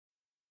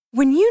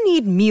When you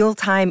need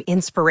mealtime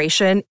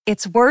inspiration,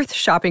 it's worth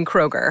shopping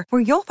Kroger,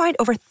 where you'll find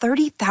over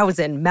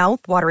 30,000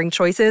 mouth-watering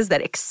choices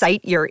that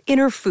excite your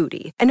inner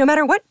foodie. And no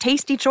matter what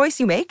tasty choice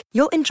you make,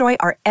 you'll enjoy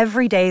our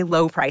everyday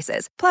low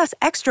prices, plus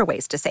extra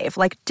ways to save,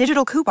 like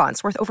digital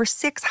coupons worth over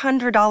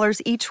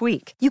 $600 each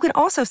week. You can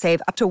also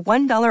save up to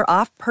 $1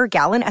 off per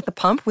gallon at the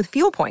pump with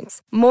fuel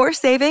points. More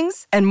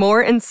savings and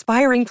more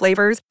inspiring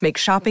flavors make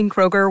shopping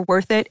Kroger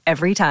worth it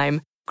every time.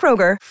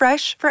 Kroger,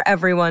 fresh for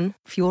everyone.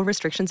 Fuel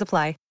restrictions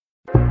apply.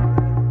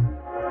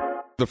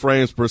 The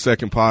Frames Per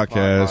Second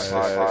podcast.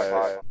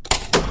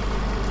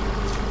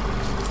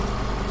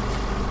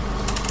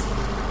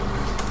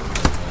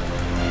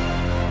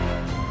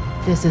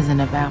 This isn't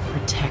about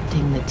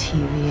protecting the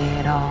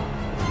TVA at all,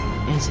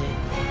 is it?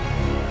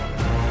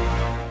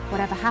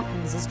 Whatever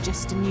happens is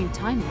just a new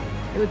timeline.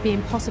 It would be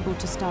impossible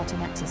to start a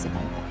Nexus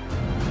event there.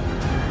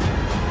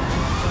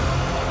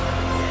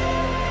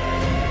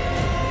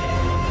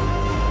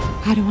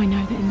 How do I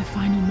know that in the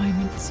final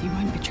moments you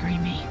won't betray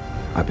me?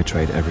 I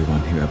betrayed everyone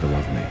who ever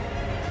loved me.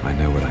 I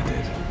know what I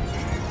did.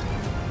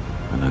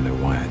 And I know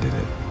why I did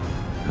it.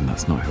 And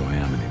that's not who I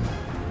am anymore.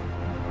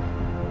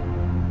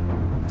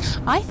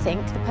 I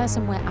think the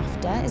person we're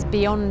after is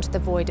beyond the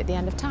void at the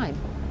end of time.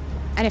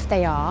 And if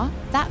they are,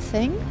 that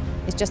thing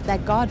is just their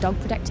guard dog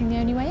protecting the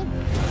only way in.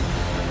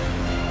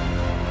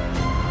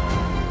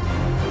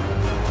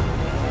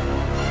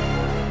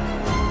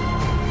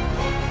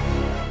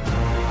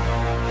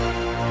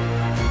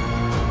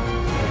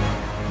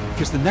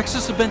 Because the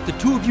Nexus event the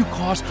two of you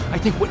caused, I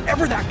think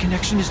whatever that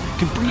connection is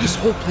can bring this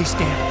whole place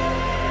down.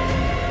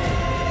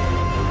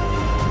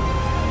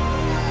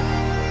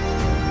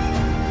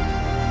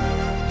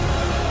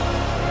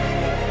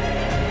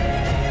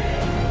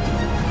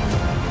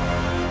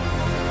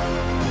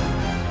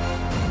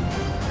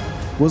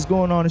 What's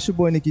going on? It's your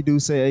boy Nikki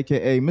Duce,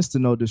 aka Mr.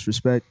 No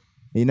Disrespect.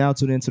 And you're now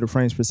tuned into the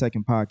Frames Per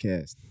Second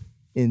podcast.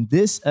 In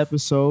this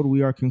episode,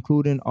 we are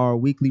concluding our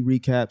weekly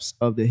recaps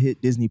of the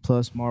hit Disney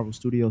Plus Marvel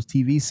Studios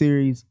TV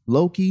series,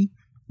 Loki,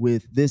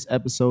 with this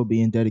episode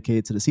being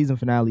dedicated to the season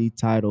finale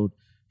titled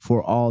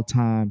For All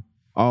Time,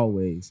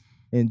 Always.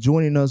 And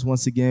joining us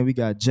once again, we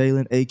got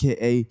Jalen,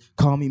 aka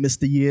Call Me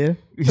Mr. Year.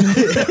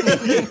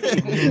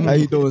 How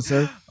you doing,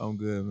 sir? I'm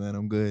good, man.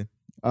 I'm good.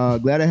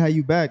 Glad to have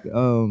you back.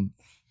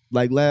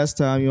 Like last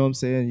time, you know what I'm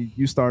saying?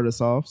 You started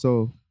us off,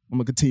 so I'm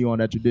going to continue on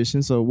that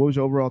tradition. So what was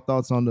your overall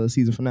thoughts on the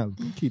season finale?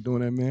 Keep doing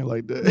that, man,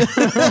 like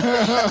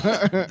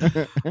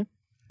that.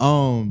 I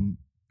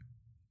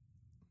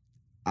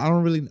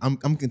don't really, I'm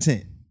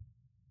content.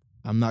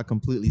 I'm not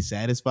completely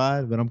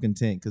satisfied, but I'm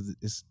content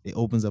because it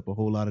opens up a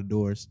whole lot of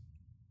doors,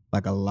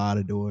 like a lot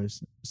of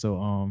doors. So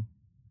I'm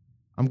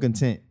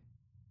content.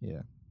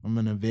 Yeah. I'm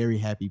in a very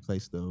happy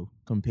place, though,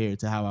 compared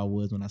to how I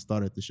was when I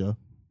started the show.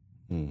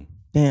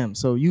 Damn,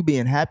 so you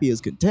being happy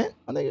is content?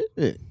 I think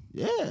it's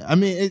yeah. I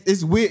mean,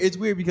 it's weird. It's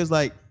weird because,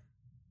 like,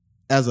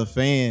 as a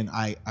fan,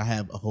 I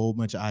have a whole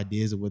bunch of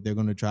ideas of what they're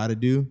going to try to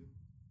do,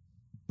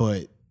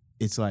 but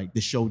it's like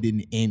the show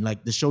didn't end.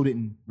 Like, the show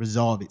didn't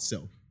resolve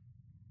itself.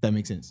 If that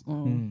makes sense.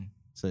 So,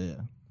 yeah.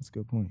 That's a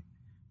good point.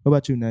 What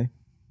about you, Nay?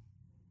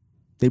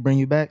 They bring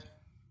you back?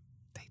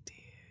 They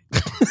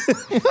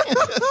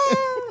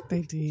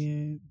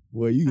did.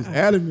 Well, you was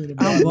adamant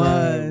about it.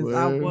 I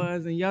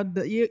was. And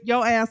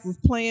your ass was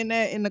playing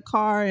that in the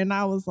car, and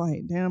I was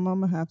like, damn, I'm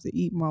going to have to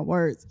eat my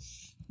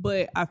words.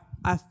 But I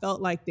felt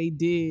like they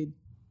did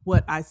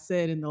what I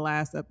said in the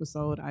last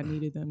episode I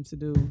needed them to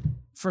do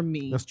for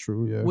me. That's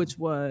true, yeah. Which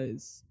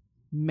was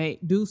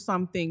do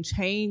something,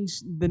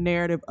 change the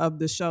narrative of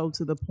the show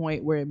to the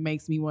point where it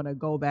makes me want to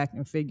go back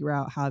and figure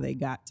out how they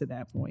got to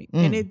that point.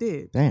 And it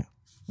did. Damn.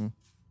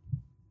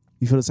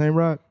 You feel the same,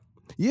 Rod?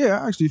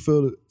 Yeah, I actually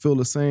feel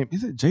the same.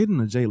 Is it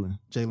Jaden or Jalen?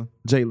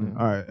 Jalen.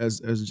 All right,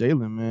 as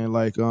Jalen, man,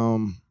 like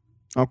I'm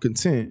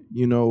content.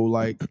 You know,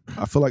 like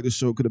I feel like the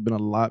show could have been a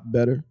lot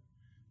better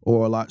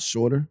or a lot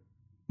shorter,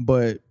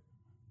 but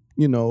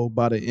you know,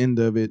 by the end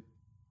of it,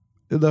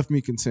 it left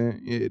me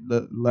content.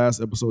 The last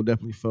episode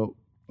definitely felt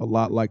a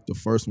lot like the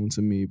first one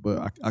to me,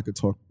 but I could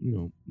talk, you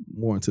know,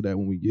 more into that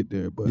when we get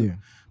there. But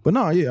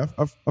I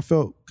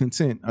felt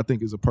content. I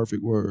think is a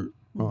perfect word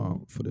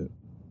for that.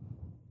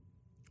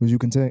 Was you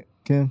content,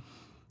 Ken?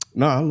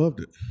 No, I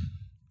loved it.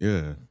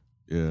 Yeah.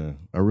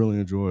 I really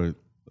enjoyed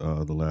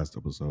the last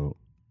episode.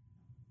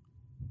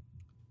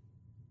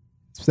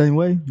 Same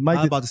way? I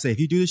was about to say,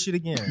 if you do this shit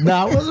again.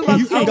 Nah, I wasn't about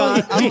to say.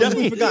 You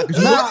definitely forgot.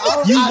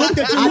 You looked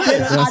at your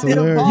list. I did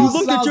a pause. You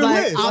looked at your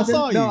list. I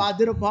saw you. No, I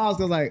did a pause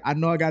because like, I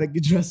know I got to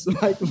get dressed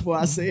right before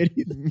I say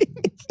anything.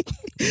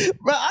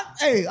 Bro,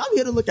 I'm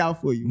here to look out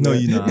for you. No,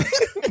 man. you're not.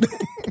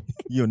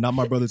 You're not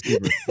my brother's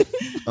keeper.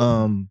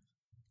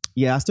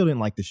 Yeah, I still didn't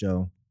like the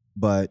show,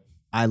 but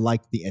I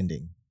liked the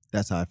ending.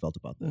 That's how I felt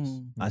about this.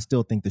 I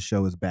still think the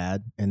show is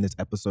bad, and this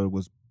episode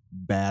was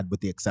bad with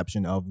the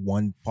exception of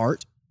one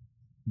part,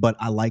 but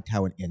I liked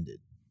how it ended.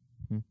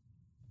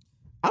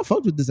 I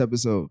fucked with this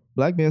episode.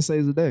 Black man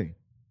saves the day.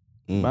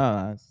 My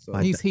eyes. So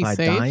he saves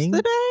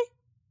the day?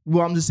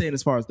 Well, I'm just saying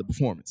as far as the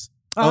performance.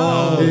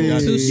 Oh, Yeah,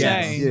 touche.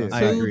 yes, yes.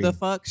 I To agree. the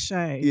fuck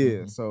Shay.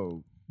 Yeah,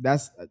 so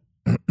that's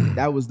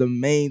that was the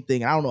main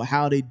thing. I don't know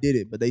how they did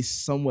it, but they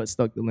somewhat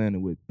stuck the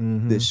landing with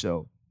this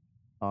show.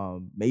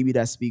 Maybe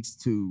that speaks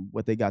to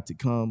what they got to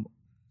come,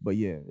 but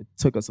yeah, it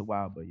took us a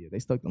while, but yeah, they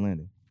stuck the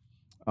landing.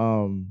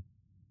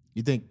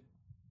 You think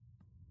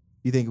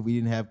if we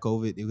didn't have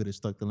COVID, it would have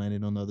stuck the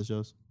landing on the other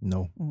shows?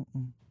 No.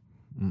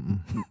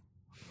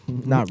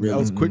 Not really. That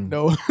was quick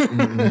though.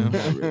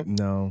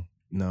 No.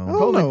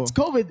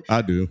 COVID.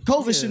 I do.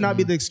 COVID should not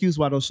be the excuse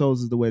why those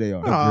shows is the way they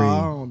are.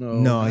 I don't know.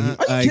 No,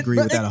 I agree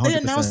with that 100%. They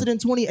announced it in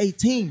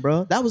 2018,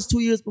 bro. That was 2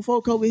 years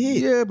before COVID hit.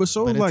 Yeah, but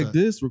shows But it's like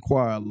this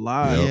require a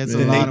lot. Yeah, it's a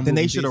Then lot they, of then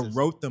they moving should have pieces.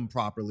 wrote them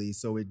properly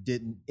so it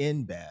didn't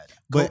end bad.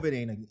 But COVID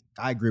ain't.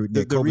 I agree with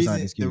The, Nick. the COVID's not reason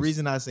an excuse. the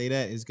reason I say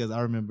that is because I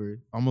remember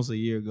almost a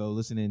year ago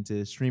listening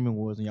to Streaming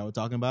Wars and y'all were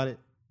talking about it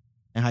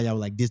and how y'all were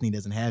like Disney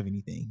doesn't have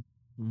anything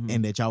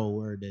and that y'all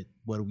were worried that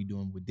what are we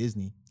doing with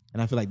Disney?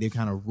 And I feel like they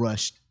kind of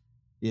rushed.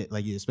 Yeah,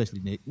 like especially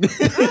Nick. Look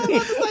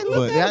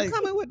at him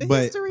coming with the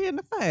history and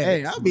the facts.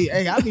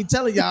 Hey, I be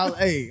telling y'all,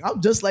 hey,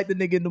 I'm just like the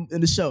nigga in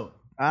the show.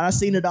 I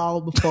seen it all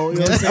before. You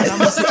know what I'm saying?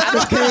 I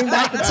just came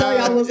back to tell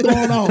y'all what's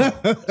going on.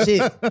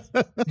 Shit.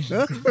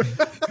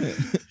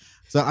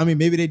 So I mean,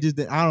 maybe they just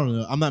I don't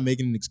know. I'm not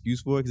making an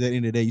excuse for it because at the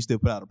end of the day, you still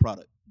put out a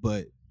product.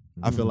 But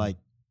I feel like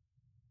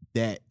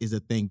that is a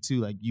thing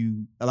too. Like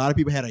a lot of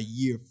people had a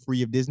year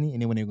free of Disney,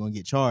 and then when they were going to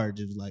get charged,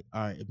 it was like,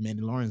 all right, if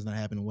Mandalorian's not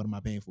happening, what am I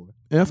paying for?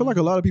 And I feel like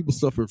a lot of people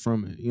suffered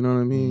from it. You know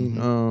what I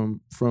mean?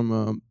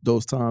 From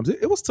those times,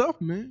 it was tough,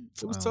 man.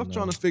 It was tough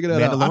trying to figure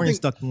that out. Mandalorian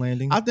stuck the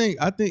landing. I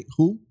think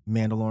who?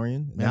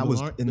 Mandalorian. That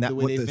was in the that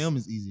way what they film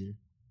is easier.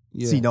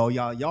 Yeah. See, no,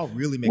 y'all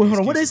really make. Wait, hold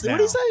on. What excuses did now.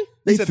 he say?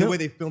 They said the way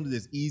they filmed it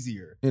is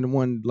easier. And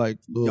one like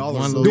Y'all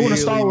one are little- Doing a really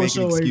Star Wars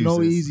making show ain't no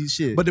excuses. easy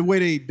shit. But the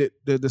way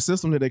the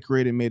system that they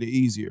created made it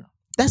easier.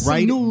 That's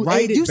Write new.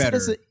 it You said better.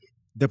 it's a-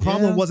 The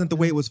problem Yeah. wasn't the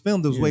way it was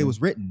filmed; it was the way it was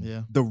written.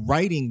 Yeah. The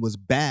writing was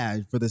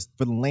bad for the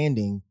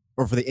landing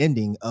or for the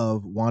ending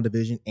of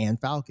WandaVision and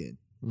Falcon.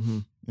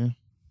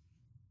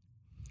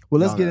 Well,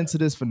 let's get into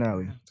this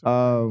finale.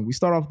 We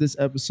start off this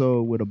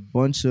episode with a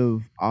bunch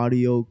of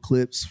audio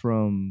clips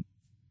from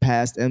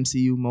past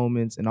MCU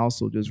moments and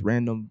also just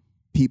random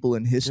people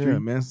in history. Yeah,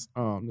 man.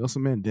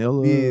 Nelson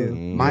Mandela. Yeah.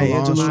 Maya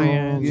Angelou.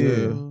 Maya Yeah.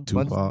 Angelou.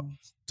 Tupac.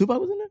 Tupac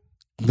was in there?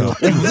 No.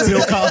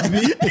 Bill Cosby.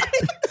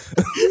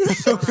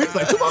 He's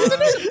like, Tupac was in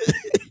there.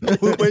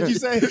 What did you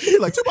say? He's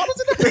like, Tupac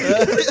was in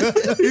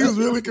there. He was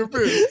really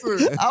confused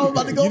too. I was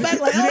about to go back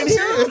like, I didn't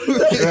hear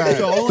it. Right.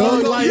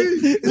 Thug life.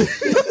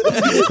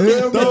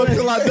 Thug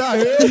till I die.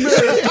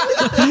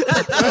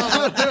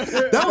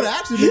 That would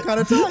actually be kind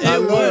of tight. I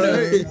love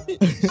it.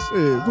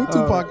 Shit, put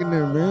Tupac in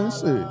there, man.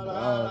 Shit.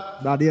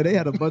 Yeah, they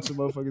had a bunch of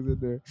motherfuckers in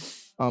there.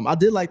 I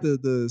did like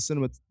the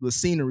cinema, the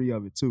scenery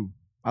of it too.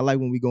 I like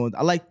when we go in.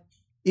 I like,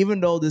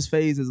 even though this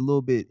phase is a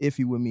little bit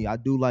iffy with me, I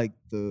do like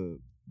the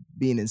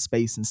being in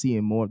space and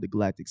seeing more of the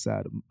galactic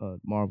side of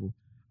Marvel.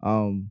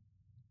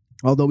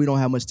 Although we don't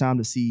have much time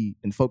to see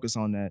and focus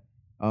on that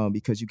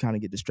because you kind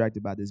of get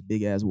distracted by this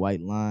big ass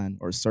white line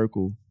or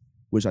circle,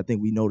 which I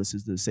think we notice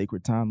is the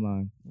sacred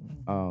timeline.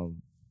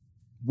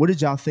 What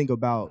did y'all think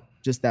about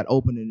just that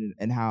opening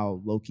and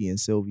how Loki and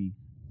Sylvie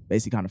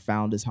basically kind of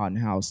found this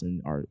haunted house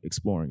and are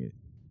exploring it?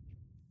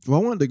 Well,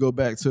 I wanted to go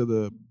back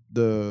to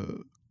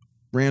the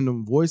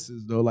random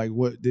voices though. Like,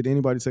 what did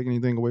anybody take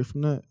anything away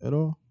from that at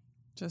all?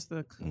 Just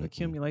the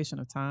accumulation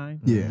of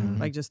time. Yeah.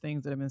 Like just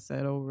things that have been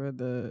said over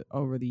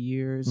the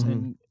years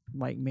and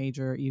like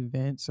major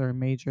events or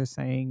major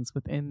sayings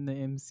within the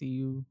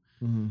MCU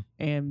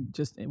and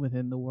just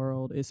within the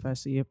world,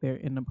 especially if they're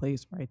in a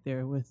place right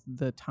there with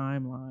the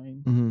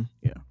timeline.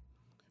 Yeah.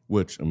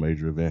 Which a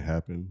major event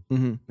happened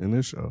in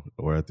this show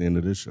or at the end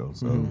of this show.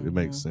 So it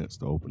makes sense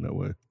to open that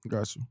way.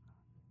 Gotcha.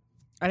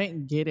 I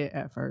didn't get it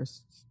at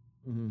first.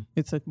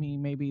 It took me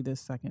maybe the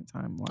second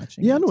time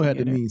watching. Yeah, I know it to had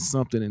to get mean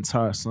something in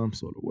some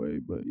sort of way,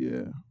 but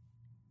yeah.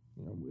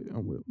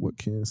 I'm with what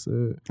Ken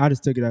said. I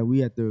just took it out.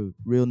 We at the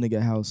real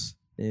nigga house,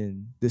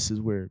 and this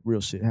is where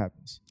real shit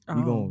happens.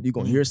 You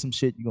gonna hear some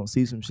shit. You gonna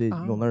see some shit. You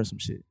gonna learn some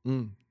shit.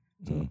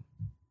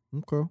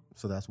 Okay.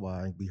 So that's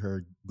why we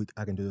heard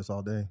I can do this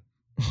all day.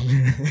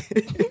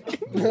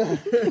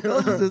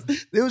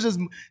 It was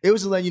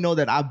just letting you know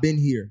that I've been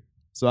here.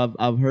 So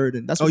I've heard,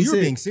 and that's what he you were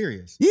said. being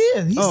serious.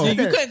 Yeah, he said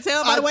You that. couldn't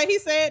tell by the way he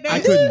said that. I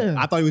couldn't.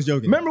 I thought he was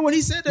joking. Remember when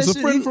he said that It's shit?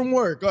 a friend from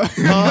work.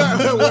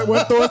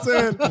 What Thor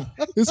said,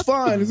 it's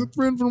fine. It's a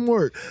friend from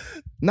work.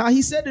 Nah,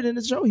 he said it in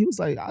the show. He was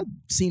like, I've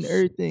seen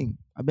everything.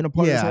 I've been a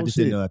part of this Yeah, whole I just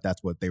shit. didn't know that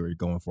that's what they were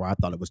going for. I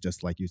thought it was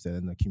just like you said,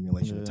 an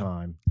accumulation of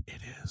time. It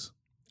is.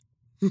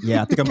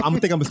 Yeah, I think I'm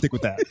gonna stick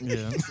with that. Yeah.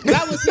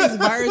 That was his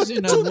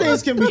version of Two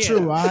things can be true,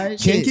 all right?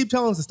 Can't keep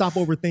telling us to stop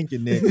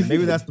overthinking, Nick.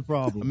 Maybe that's the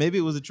problem. Maybe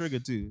it was a trigger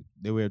too.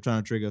 They were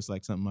trying to trigger us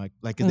like something like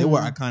because they were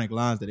iconic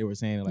lines that they were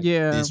saying like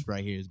this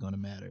right here is gonna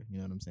matter. You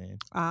know what I'm saying?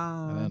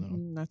 I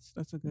don't know.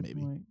 That's a good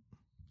point.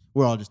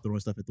 We're all just throwing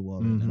stuff at the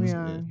wall. Right now, We so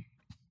are. yeah.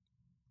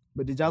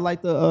 But did y'all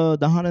like the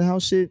haunted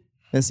house shit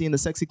and seeing the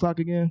sexy clock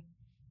again?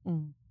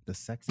 The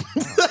sexy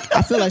clock.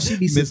 I feel like she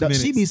be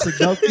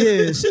seductive.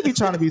 Yeah, she be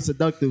trying to be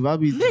seductive. I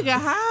be Nigga,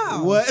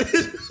 how? What?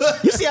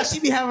 You see how she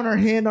be having her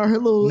hand on her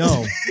little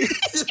No.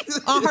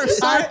 On her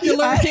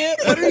circular hip?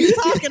 What are you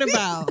talking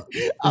about?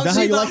 Is that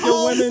how you like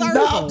your women?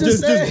 No, I'm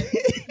just saying.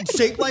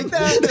 Shaped like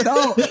that?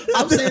 No,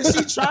 I'm saying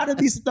she tried to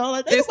be seductive.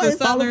 Like, It's the nobody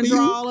falling southern for you.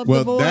 drawl of the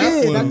Well, voice.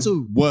 that Yeah, one that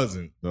too.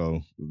 wasn't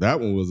though. That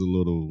one was a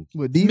little.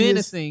 What, devious?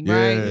 Menacing,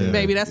 right? Yeah,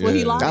 Baby, that's what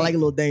he yeah. likes. I like a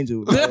little danger.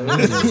 You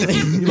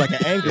like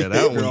an angry Yeah,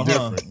 that one girl, was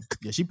huh? different.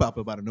 Yeah, she popped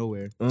up out of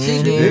nowhere.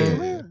 She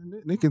did.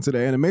 Nick into the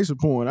animation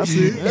porn. I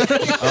see.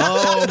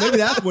 Oh, maybe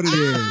that's what it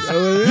is.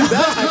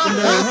 That type of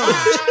nerd,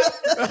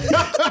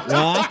 huh?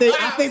 Well,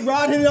 I think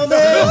Rod hit it on the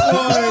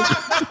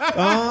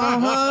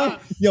head.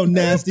 Yo,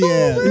 nasty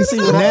ass. You see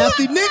what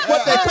Nasty Nick,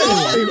 what they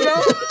call him,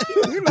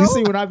 You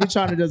see when I be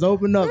trying to just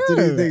open up to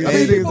these niggas. I mean,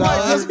 These people niggas like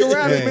out Jessica here-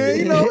 Rabbit, man.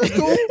 You know, it's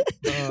cool.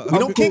 We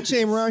don't kink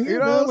shame around here,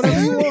 bro.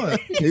 Whatever you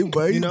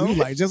want. You know, you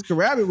like Jessica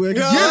Rabbit. With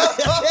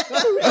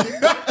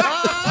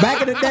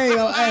Back in the day,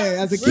 hey,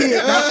 as a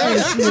kid,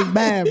 she was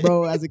bad,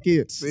 bro. As a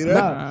kid,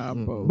 nah,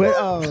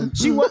 but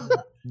she was.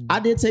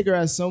 I did take her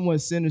as somewhat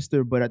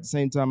sinister, but at the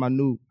same time,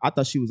 I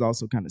thought she was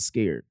also kind of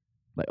scared.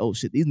 Like, oh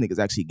shit, these niggas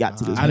actually got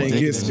to this. I didn't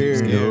point. get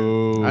scared.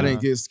 No. I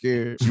didn't get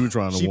scared. She was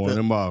trying to warn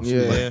him off.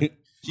 Yeah.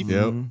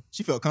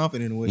 She felt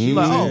confident in what she Mhm.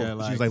 was Like, saying.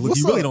 She was like, look,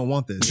 you really don't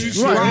want this.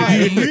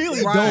 Right. You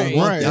really don't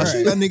want Y'all this.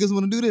 sure y'all niggas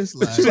want to do this?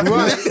 Like,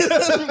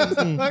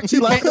 She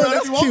like, no,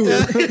 that's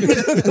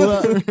cute.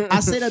 Well, I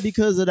say that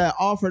because of that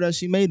offer that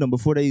she made them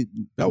before they.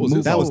 That was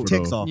moved his forward. offer,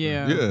 Tick's though. offer.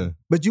 Yeah.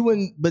 But you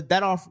wouldn't. But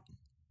that offer,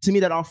 to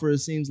me, that offer it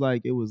seems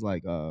like it was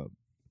like.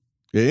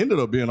 It ended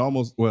up being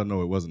almost. Well,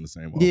 no, it wasn't the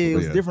same offer. Yeah, it but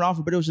was a different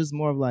offer, but it was just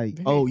more of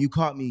like, oh, you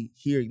caught me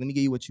here. Let me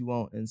give you what you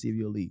want and see if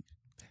you'll leave.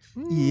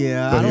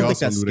 Yeah, But I he don't think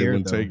also that's knew they scared,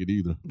 wouldn't though. take it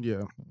either.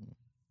 Yeah.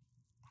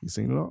 You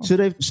seen it all? Should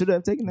they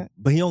have taken that?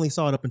 But he only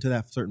saw it up until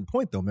that certain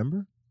point, though,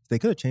 remember? They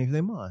could have changed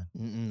their mind.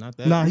 not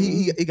that. No,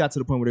 he got to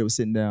the point where they were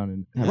sitting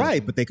down and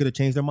Right, but they could have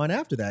changed their mind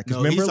after that. No,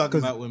 remember, he's talking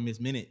 'cause- about when Miss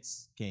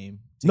Minutes came.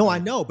 No, I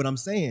know, but I'm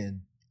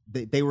saying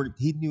they were.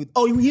 He knew.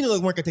 Oh, he knew they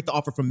weren't gonna take the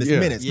offer from Miss Yeah.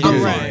 Minutes. Yeah.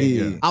 I'm Right. sorry.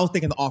 Yeah. I was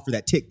thinking the offer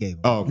that Tick gave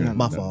him. Oh, okay.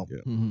 My No, fault.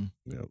 Yeah.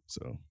 Yeah.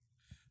 So,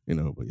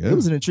 but yeah. It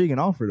was an intriguing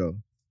offer though.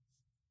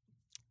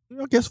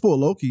 I guess for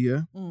Loki,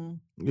 yeah.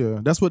 Yeah.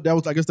 That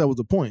was, I guess that was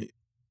the point.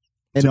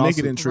 And to also, make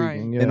it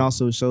intriguing. Yeah. And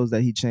also shows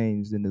that he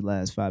changed in the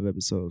last 5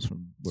 episodes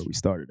from where we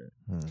started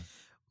at.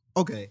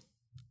 Okay.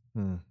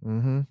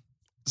 Mm-hmm.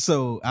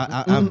 So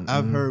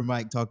I've heard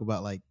Mike talk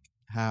about like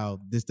how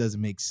this doesn't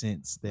make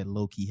sense that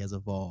Loki has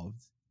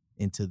evolved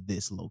into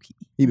this Loki.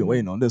 He been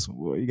waiting on this one,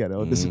 boy. You got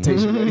a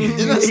dissertation ready.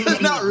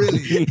 Not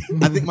really.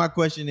 I think my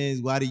question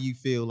is, why do you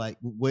feel like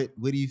what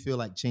do you feel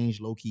like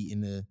changed Loki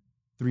in the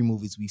 3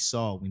 movies we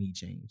saw when he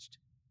changed?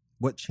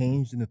 What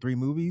changed in the 3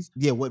 movies?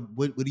 Yeah, what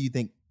do you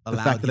think The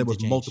allowed fact that him it was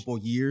to change? multiple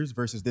years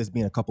versus this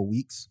being a couple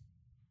weeks.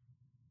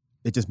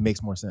 It just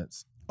makes more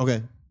sense.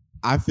 Okay.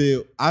 I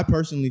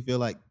personally feel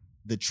like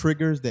the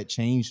triggers that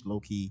changed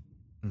Loki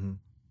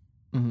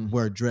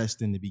were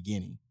addressed in the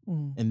beginning.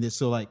 And this,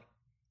 so like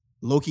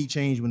Loki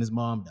changed when his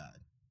mom died.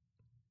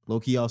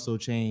 Loki also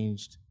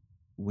changed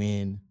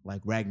when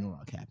like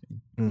Ragnarok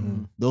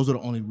happened. Those are the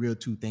only real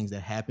 2 things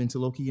that happened to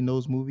Loki in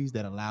those movies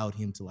that allowed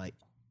him to like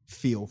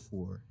feel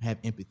for, have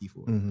empathy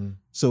for.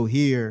 So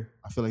here,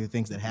 I feel like the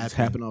things that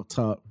happened off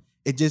top.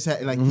 It just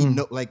had like he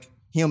know like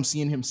him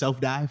seeing himself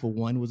die for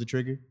one was a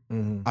trigger.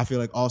 I feel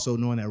like also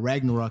knowing that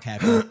Ragnarok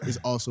happened is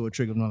also a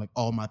trigger, knowing like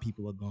all my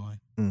people are gone.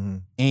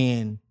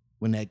 And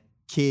when that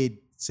kid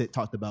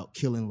talked about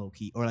killing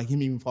Loki, or like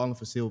him even falling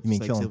for Sylvie. You mean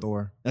like killing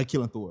Thor?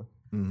 Killing Thor.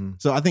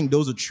 So I think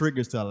those are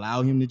triggers to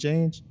allow him to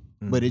change.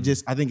 But it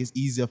just, I think it's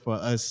easier for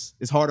us.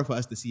 It's harder for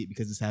us to see it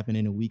because it's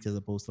happening in a week as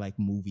opposed to like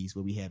movies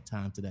where we have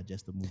time to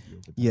digest the movie.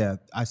 Yeah,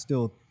 I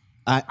still,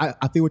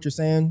 I feel what you're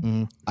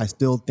saying. I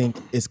still think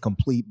it's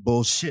complete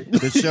bullshit,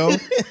 the show,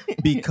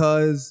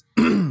 because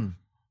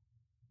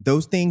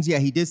those things, yeah,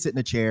 he did sit in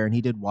a chair and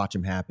he did watch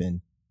them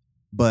happen,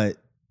 but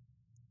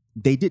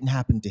they didn't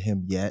happen to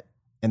him yet,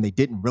 and they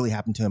didn't really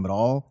happen to him at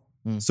all.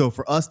 So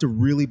for us to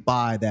really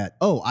buy that,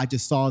 oh, I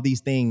just saw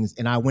these things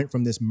and I went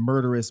from this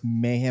murderous,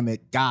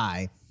 mayhemic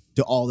guy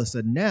to all of a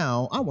sudden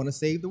now I want to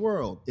save the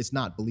world. It's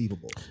not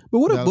believable. But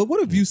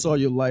what if you saw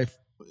your life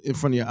in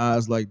front of your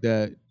eyes like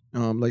that?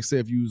 Like say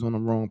if you was on the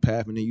wrong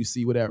path and then you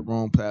see where that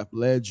wrong path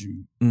led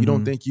you, you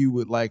don't think you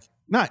would like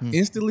not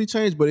instantly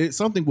change, but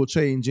something will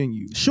change in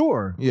you.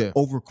 Sure. Yeah.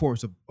 Over a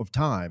course of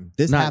time.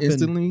 This Not happened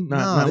instantly?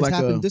 Not this like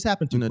happened. This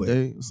happened too in a quick.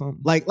 day or something?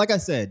 Like I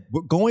said,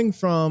 we're going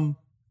from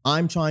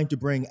I'm trying to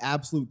bring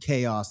absolute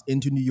chaos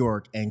into New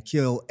York and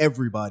kill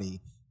everybody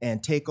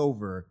and take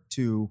over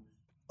to,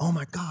 oh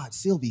my God,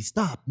 Sylvie,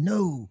 stop.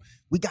 No,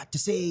 we got to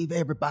save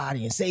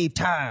everybody and save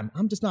time.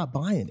 I'm just not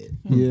buying it.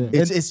 Yeah.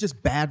 It's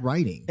just bad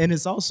writing. And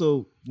it's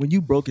also, when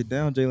you broke it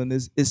down,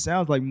 Jalen, it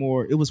sounds like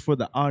more, it was for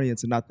the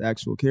audience and not the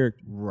actual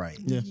character. Right.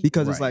 Yeah.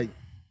 Because it's like,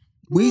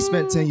 we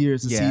spent 10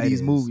 years to see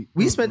these movies.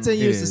 We spent 10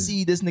 years to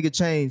see this nigga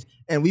change,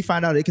 and we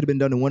find out it could have been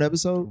done in 1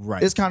 episode.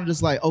 Right. It's kind of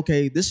just like,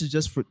 okay, this is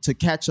just to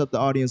catch up the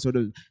audience or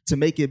to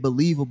make it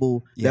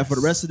believable that for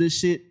the rest of this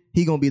shit,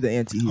 he gonna be the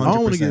anti-hero. I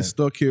don't want to get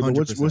stuck here, but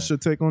 100%. what's your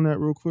take on that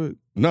real quick?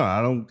 No,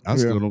 I don't. I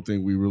still don't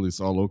think we really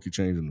saw Loki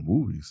change in the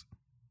movies.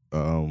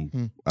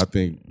 I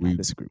think we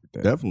disagree with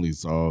that. definitely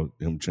saw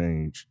him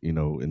change,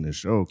 in this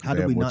show. 'Cause How they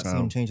did had we more not see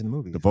time him change in the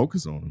movie? to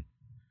focus on him?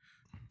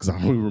 Because I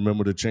don't even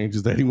remember the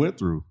changes that he went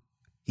through.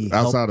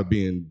 Outside of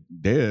being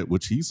dead,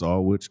 which he saw,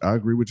 which I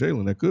agree with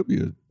Jalen, that could be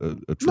a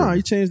trigger. No,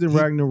 he changed in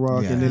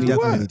Ragnarok, and then he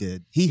definitely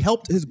did. He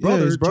helped his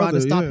brother, try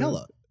to stop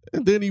Hela.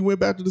 And then he went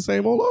back to the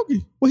same old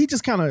Loki. Well, he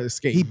just kind of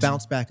escaped. He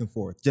bounced back and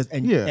forth.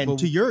 And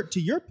to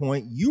your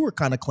point, you were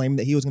kind of claiming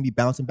that he was going to be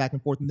bouncing back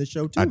and forth in this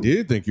show too. I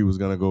did think he was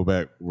going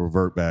to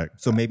revert back.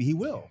 So maybe he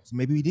will. So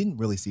maybe we didn't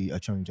really see a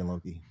change in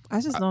Loki.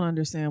 I just don't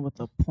understand what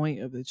the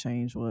point of the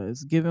change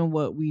was, given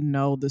what we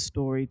know the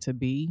story to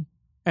be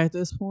at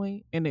this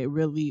point, and it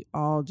really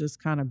all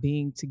just kind of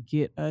being to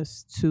get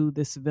us to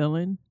this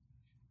villain.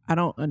 I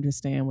don't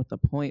understand what the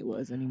point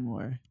was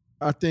anymore.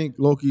 I think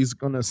Loki's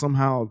gonna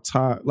somehow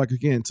tie,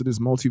 to this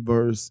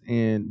multiverse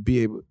and be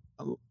able,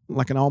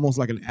 almost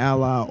like an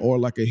ally or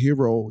like a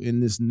hero in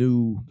this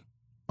new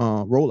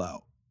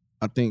rollout.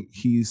 I think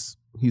he's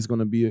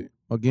gonna be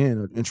again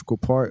an integral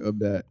part of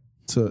that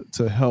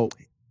to help.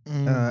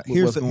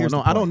 Here's the on.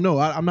 point. I don't know.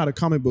 I'm not a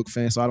comic book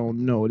fan, so I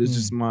don't know. It's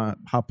just my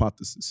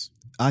hypothesis.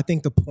 I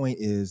think the point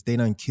is they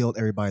done killed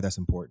everybody that's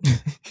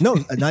important. No,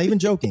 not even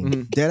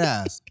joking. Dead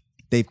ass.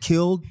 They've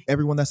killed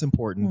everyone that's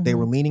important. Mm-hmm. They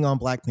were leaning on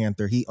Black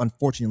Panther. He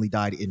unfortunately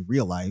died in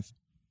real life.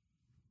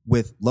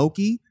 With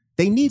Loki,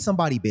 they need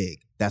somebody big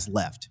that's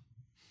left.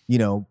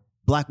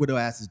 Black Widow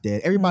ass is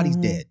dead. Everybody's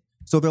dead.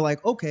 So they're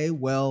like, okay,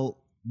 well,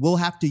 we'll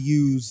have to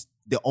use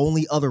the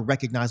only other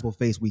recognizable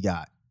face we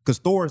got. Because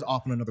Thor is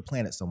off on another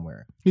planet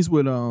somewhere. He's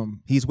with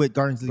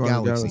Guardians of the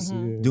Galaxy,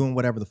 yeah. doing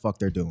whatever the fuck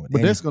they're doing. But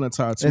And that's gonna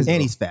tie too. and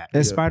he's fat.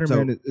 And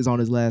Spider-Man is on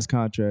his last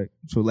contract.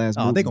 So Oh,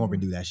 movie. they gonna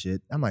redo that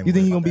shit. I'm not even You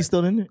think worried he gonna about be that.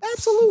 still in there?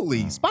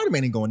 Absolutely.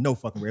 Spider-Man ain't going no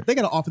fucking where. If they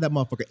gotta offer that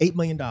motherfucker $8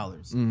 million,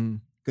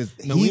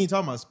 because No, we ain't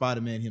talking about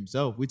Spider-Man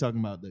himself. We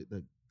talking about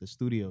the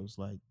studios.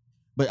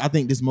 But I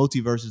think this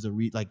multiverse is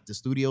the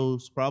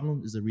studios'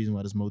 problem is the reason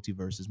why this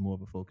multiverse is more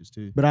of a focus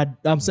too. But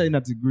I'm saying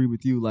not to agree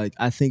with you.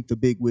 I think the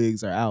big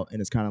wigs are out,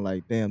 and it's kind of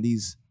like, damn,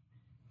 these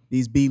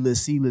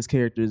B-list, C-list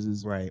characters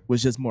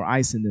was just more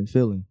icing than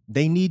filling.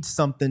 They need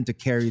something to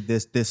carry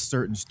this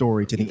certain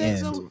story to the end.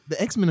 So the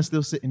X-Men are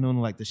still sitting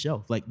on the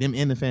shelf, like them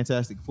and the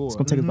Fantastic Four. It's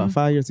gonna take us about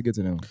 5 years to get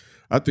to them.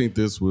 I think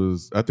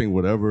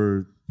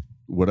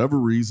whatever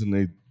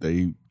reason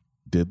they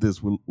did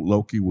this with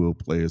Loki will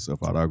play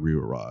itself out. I agree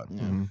with Rod.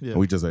 Yeah. And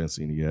we just haven't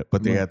seen it yet.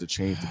 But they had to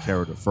change the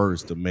character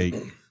first to make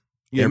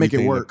make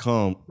it work.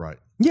 come right.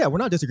 Yeah, we're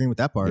not disagreeing with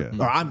that part. Yeah.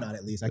 Or I'm not,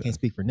 at least. I can't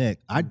speak for Nick.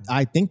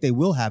 I think they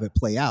will have it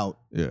play out.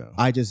 Yeah.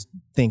 I just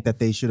think that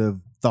they should have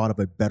thought of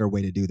a better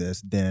way to do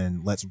this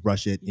than let's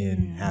rush it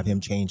and have him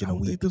change in a I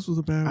think week. this was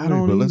a bad I way,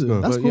 don't but let's either,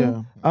 go. but That's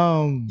cool.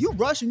 yeah. You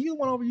rushing, you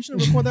went over, you should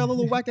have recorded that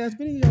little whack ass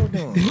video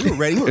doing. You were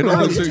ready. You were It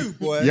only early took- too,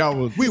 boy. Y'all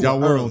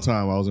were early. on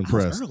time. I was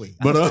impressed. early.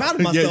 I But was proud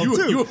of myself, you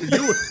too. were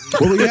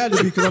Well, we had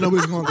to because I know we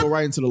was gonna go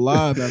right into the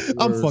live afterwards.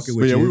 I'm fucking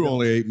but with yeah, you. we were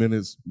only 8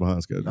 minutes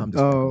behind schedule. I'm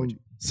just fucking with you.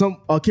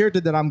 A character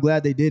that I'm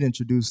glad they did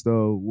introduce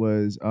though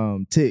was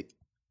Tick.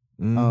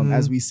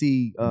 As we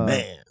see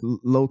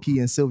Loki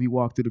and Sylvie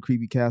walk through the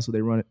creepy castle,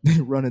 they run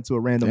into a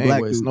random Ain't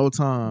black waste dude. no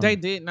time. They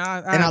did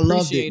not. And I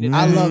loved it. appreciated it.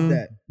 I love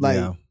that.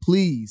 Yeah.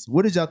 Please,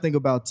 what did y'all think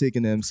about Tick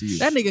in the MCU?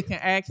 That nigga can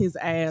act his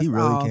ass He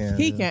really off. can.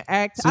 He can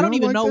act. So I don't you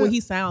even like know that? what he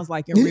sounds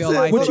like in real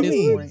life What at you this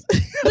mean? point.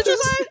 What you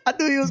say? I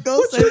knew he was gonna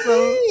What say you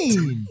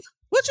something. mean?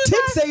 What you Tick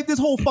say? saved this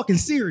whole fucking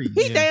series.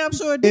 He damn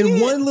sure did. In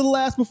one little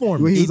ass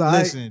performance. Well, he was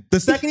Listen, the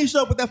second he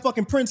showed up with that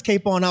fucking Prince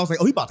cape on, I was like,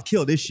 oh, he about to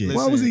kill this shit.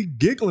 Why was he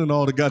giggling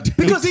all the goddamn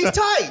Because he's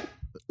tight.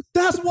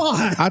 That's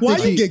why. I Why think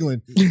are you he-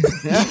 giggling?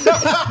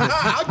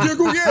 I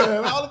giggle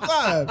all the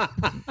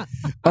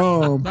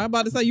time. I'm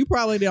about to say you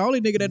probably the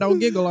only nigga that don't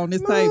giggle on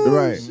this table.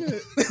 Right.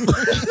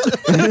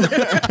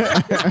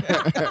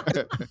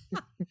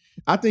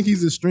 I think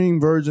he's a stream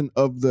version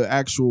of the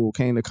actual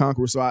Kang the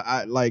Conqueror. So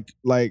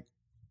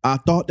I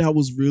thought that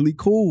was really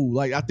cool.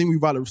 Like I think we're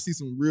about to see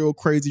some real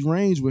crazy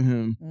range with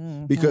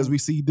him because we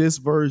see this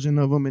version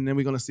of him and then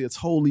we're gonna see a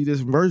totally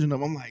different version of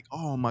him. I'm like,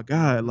 oh my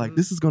God, like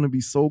this is gonna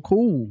be so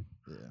cool.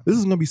 This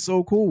is gonna be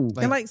so cool.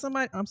 And like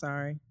somebody, I'm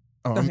sorry.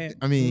 Oh, Go ahead.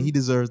 I mean, he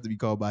deserves to be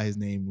called by his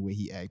name the way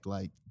he act.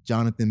 Like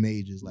Jonathan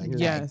Majors, like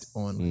Yes. act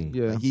on.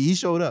 Yeah. Like, he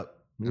showed up.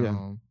 Yeah.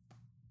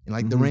 And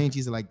like the range,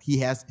 he's like he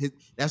has his.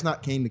 That's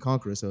not Kang the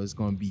Conqueror, so it's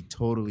going to be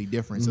totally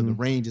different. So the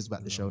range is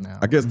about to show now.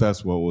 I guess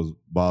that's what was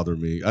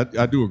bothering me.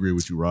 I do agree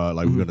with you, Rod.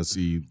 Like we're gonna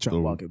see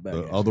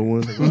the other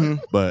one,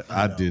 but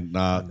I did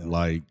not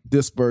like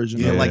this version.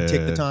 You didn't like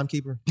Tick Yeah. the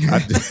Timekeeper?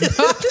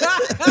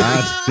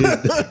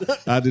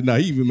 I did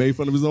not. He even made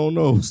fun of his own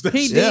nose.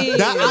 He did.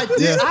 I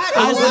did.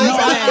 I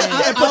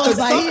was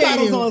like,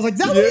 subtitles on. I was like, is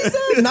that what he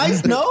said?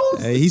 Nice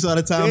nose. Hey, he saw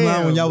the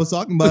timeline when y'all was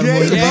talking about Yeah,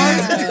 him.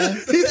 yeah.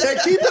 He said,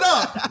 keep it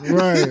up.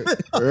 Right.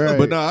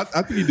 But no,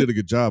 I think he did a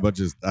good job. I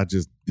just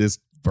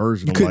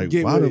version. You I'm couldn't like,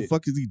 get why with the it.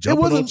 fuck is he It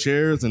jumping on wasn't-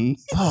 chairs? And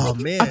Oh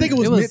man, I think it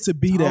was meant to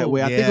be that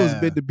way. I think it was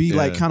yeah. meant to be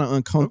like Yeah. kind of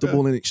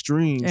uncomfortable and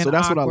extreme. And so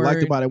that's what I liked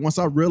awkward. about it. Once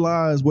I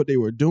realized what they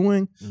were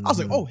doing, I was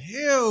like, oh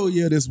hell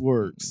yeah, this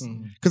works.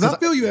 Because I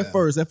feel you at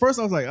first. At first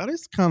I was like, oh,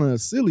 this is kind of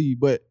silly,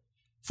 but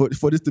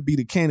for this to be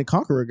the Kang the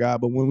Conqueror guy.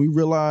 But when we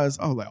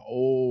realized, I was like,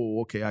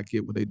 oh, okay, I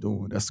get what they're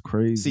doing. That's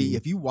crazy. See,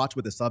 if you watch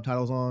with the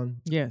subtitles on,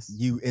 Yes.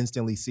 you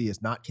instantly see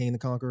it's not Kang the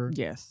Conqueror.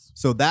 Yes.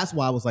 So that's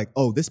why I was like,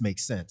 oh, this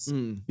makes sense.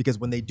 Mm. Because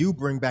when they do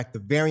bring back the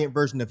variant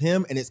version of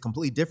him and it's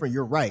completely different,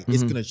 you're right.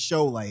 It's going to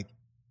show like,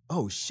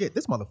 oh shit,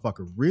 this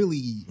motherfucker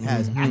really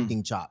has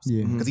acting chops.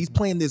 Yeah. Because he's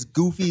playing this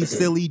goofy,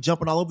 silly,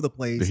 jumping all over the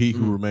place. the He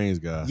Who Remains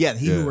guy. Yeah,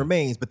 He Who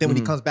Remains. But then when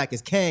he comes back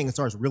as Kang and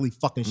starts really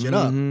fucking shit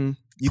up, Mhm.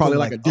 you Probably go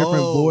like a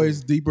different voice,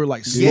 deeper,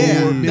 like slower.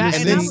 Yeah,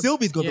 menacing. and then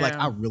Sylvie's gonna be like,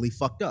 Yeah. I really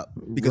fucked up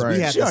because Right.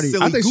 we had She the already-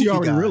 silly I think she goofy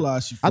already guy.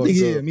 realized she I think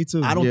fucked yeah, up. me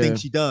too. I don't Yeah. think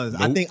she does.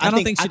 I Nope. think I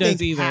don't think she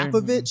does either. half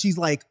of it, she's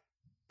like,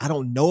 I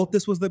don't know if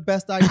this was the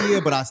best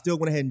idea, but I still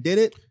went ahead and did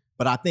it.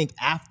 But I think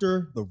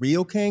after the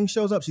real Kang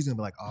shows up, she's gonna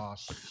be like, oh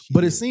shit.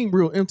 But it seemed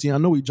real empty. I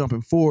know we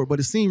jumping forward,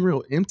 but it seemed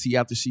real empty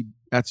after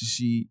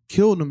she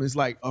killed him. It's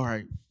like, all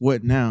right,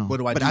 what now? What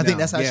do I But do I think now?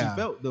 that's how Yeah. she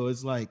felt though.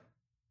 It's like,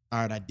 all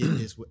right, I did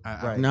this. I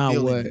Right. don't Now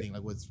feel what? anything.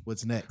 Like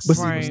what's next? But,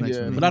 Right. What's next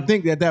for me? but I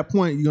think at that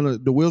point,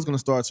 the wheel's gonna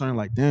start turning.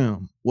 Like,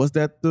 damn, was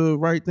that the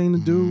right thing to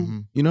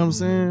do? You know what I'm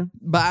saying?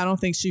 But I don't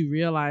think she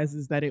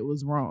realizes that it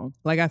was wrong.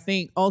 Like, I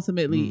think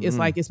ultimately it's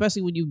like,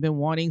 especially when you've been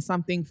wanting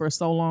something for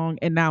so long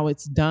and now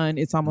it's done,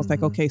 it's almost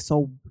like, okay,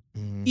 so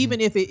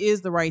even if it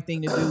is the right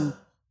thing to do,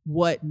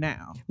 what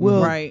now?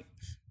 Well- right?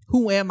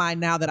 Who am I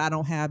now that I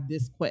don't have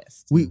this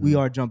quest? We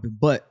are jumping,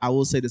 but I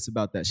will say this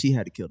about that: she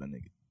had to kill that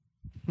nigga.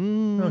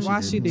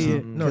 Why she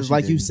did? Because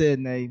like you said,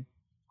 Nay,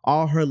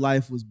 all her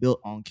life was built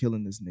on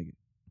killing this nigga.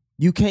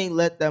 You can't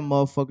let that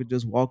motherfucker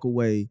just walk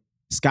away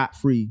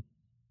scot-free,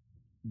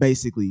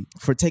 basically,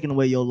 for taking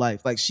away your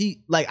life. Like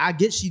I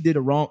get she did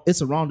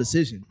it's a wrong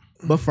decision.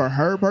 But for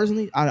her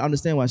personally, I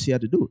understand why she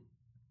had to do it.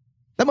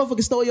 That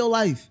motherfucker stole your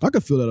life. I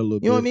could feel that a little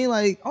bit. You know what I mean?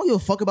 Like, I don't give a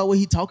fuck about what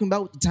he talking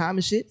about with the time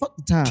and shit. Fuck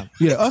the time.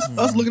 Yeah,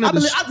 us looking at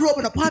I grew up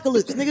in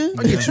apocalypse, nigga.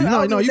 I get you. I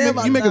don't No, give a damn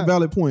about you make a time.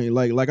 valid point.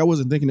 Like I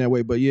wasn't thinking that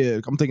way, but yeah,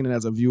 I'm thinking it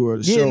as a viewer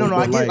of the show. Yeah, no,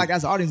 I but get like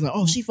as an audience, like,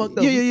 oh, she fucked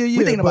up. Yeah. We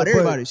thinking about But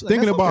everybody. She's like,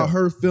 thinking man, fuck about that.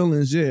 her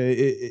feelings,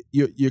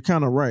 you're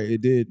kind of right.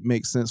 It did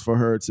make sense for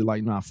her to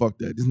like, nah, fuck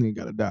that. This nigga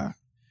gotta die,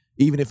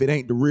 even if it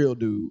ain't the real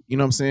dude. You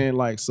know what I'm saying?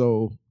 Like,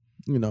 so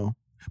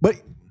but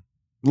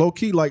low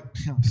key, like,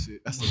 oh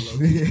shit, that's a low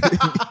key.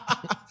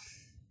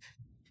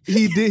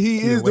 He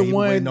is the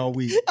one. all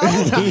week.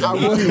 I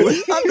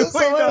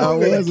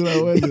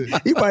wasn't.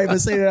 wasn't. He probably been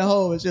saying it at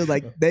home, and she was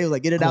like, "They was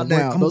like, get it out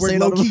now. I'm Don't say working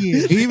no low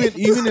key.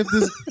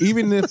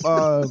 even if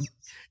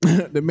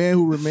the man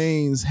who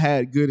remains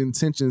had good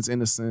intentions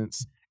in a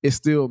sense, it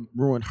still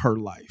ruined her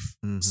life.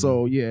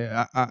 So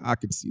yeah, I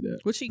could see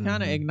that. Which he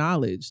kind of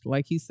acknowledged.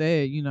 Like he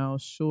said,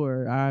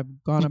 sure,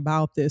 I've gone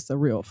about this a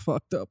real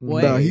fucked up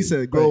way. No, he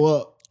said, grow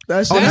up.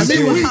 That shit, That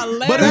shit was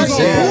hilarious. but that's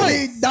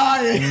hilarious. on point.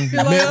 dying. Me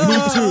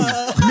too.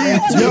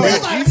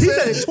 He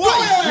said it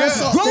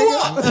twice. Grow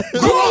up.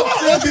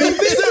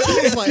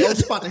 It's like, oh,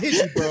 she's about to hit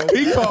you, bro.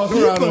 he called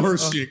her out on her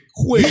shit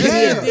quick.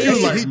 Yeah. He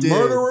was like, He did.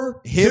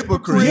 murderer,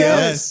 Hypocrite.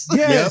 Yes. And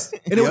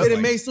Yep. it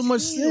made so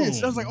much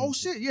sense. I was like, oh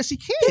shit, yeah, she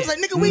can. He's like,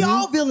 nigga, we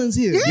all villains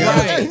here.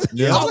 Yeah. Right.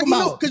 Yeah. I was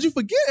like, because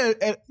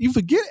you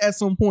forget at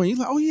some point. You're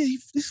like, oh yeah,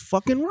 he's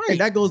fucking right. And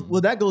that goes,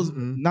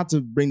 not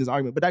to bring this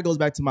argument, but that goes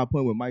back to my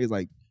point where Mike is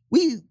like,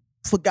 we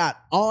forgot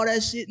all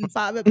that shit in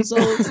 5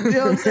 episodes. You know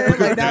what I'm saying?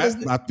 Like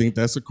I think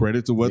that's a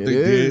credit to what It they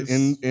is.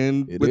 did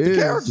in It with is.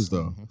 the characters,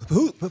 though.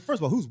 But first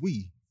of all, who's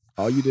we?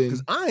 Oh, you didn't.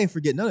 Because I ain't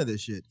forget none of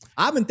this shit.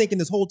 I've been thinking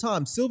this whole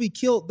time, Sylvie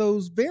killed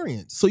those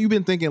variants. So you've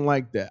been thinking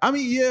like that. I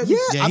mean, yeah, I've been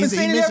he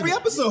saying it mentioned every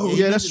episode.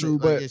 Yeah, that's true,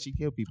 but- yeah, she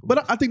killed people.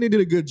 But I think they did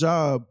a good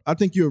job. I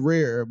think you're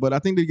rare, but I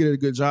think they did a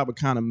good job of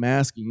kind of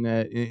masking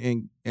that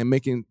and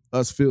making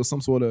us feel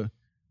some sort of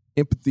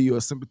empathy or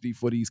sympathy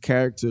for these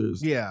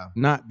characters Yeah.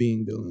 not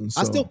being villains.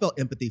 I So, still felt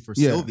empathy for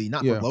Yeah, Sylvie,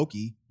 not yeah. for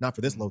Loki, not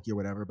for this Loki or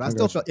whatever, but I I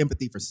still got you. felt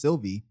empathy for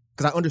Sylvie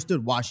because I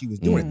understood why she was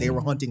doing it. They were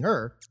hunting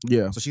her.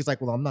 yeah. So she's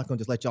like, well, I'm not going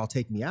to just let y'all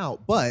take me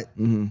out. But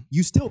Mm-hmm.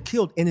 you still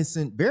killed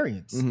innocent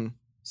variants. Mm-hmm.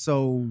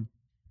 So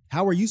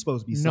how are you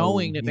supposed to be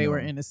Knowing that you they know- were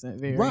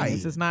innocent variants.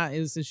 Right. It's not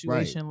a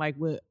situation like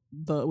with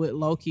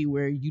Loki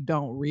where you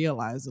don't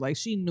realize it. Like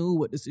she knew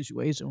what the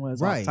situation was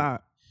Right. off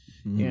top.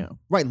 Yeah.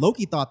 Right.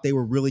 Loki thought they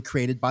were really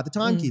created by the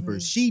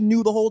timekeepers. She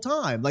knew the whole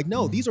time. Like,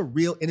 no, these are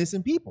real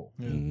innocent people.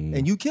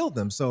 And you killed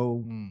them.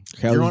 So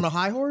you're on a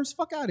high horse?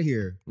 Fuck out of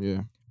here.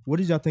 Yeah. What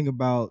did y'all think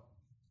about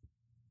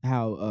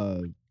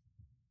how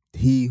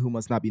he who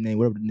must not be named,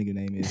 whatever the nigga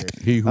name is,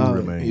 He who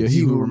remains. Yeah, he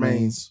who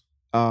remains,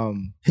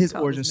 his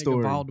Call origin this nigga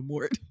story.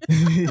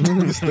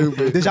 Voldemort.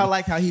 Stupid. Did y'all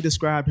like how he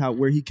described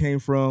where he came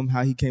from,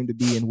 how he came to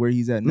be, and where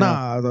he's at now?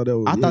 Nah, I thought that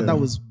was. I thought that yeah.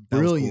 was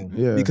brilliant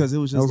cool. Yeah. because it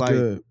was That just was like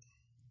good.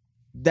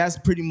 that's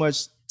pretty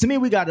much to me.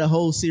 We got a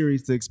whole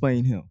series to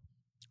explain him.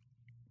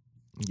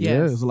 Yeah,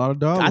 there's a lot of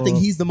dialogue. I think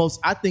he's the most.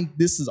 I think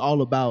this is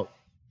all about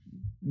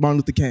Martin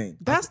Luther King.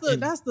 That's the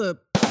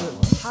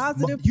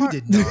positive You part.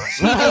 did not.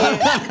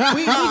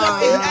 We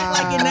gonna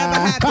act like it never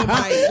happened,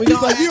 Mike. We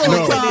gonna act like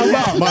it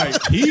No, Mike,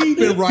 he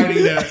been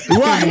writing that.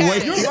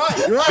 Right. You're right.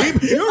 You're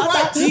right. You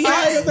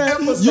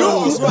was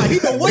right. He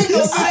been waiting on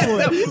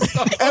this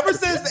one. Ever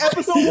since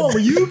episode 1,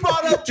 when you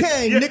brought up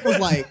Kang, Nick was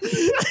like,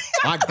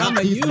 I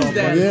got use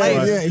that Yeah,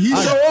 later. yeah. He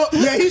show up.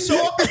 Yeah, he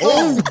show up. It's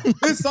on.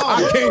 It's on.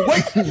 I can't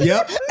wait.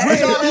 Yep.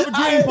 Where's our Have a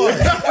Dream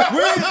party?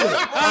 Where is it?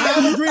 I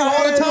Have a Dream.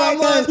 All the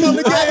timelines come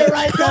together.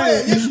 Right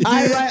there.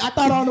 I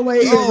thought on the way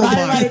in. Oh I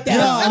my write it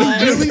down.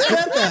 God. He really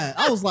said that.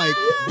 I was like,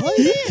 what?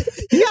 You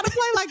gotta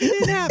play like it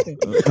didn't happen.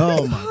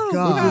 Oh my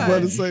God. What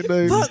to say,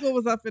 Dave? Fuck, what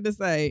was I finna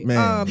say?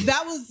 Man.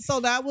 That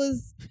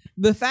was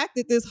the fact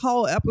that this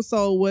whole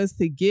episode was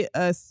to get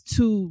us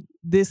to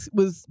this,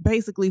 was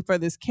basically for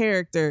this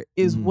character,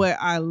 is what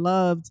I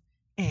loved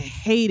and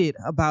hated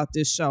about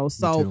this show.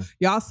 So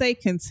y'all say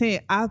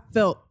content. I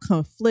felt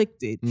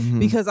conflicted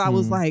because I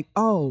was like,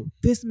 oh,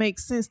 this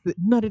makes sense. That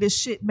none of this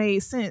shit made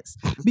sense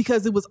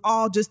because it was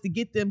all just to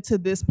get them to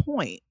this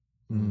point.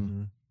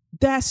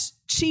 That's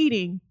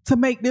cheating to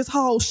make this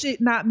whole shit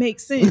not make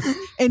sense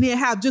and then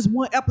have just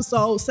one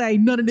episode say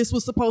none of this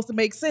was supposed to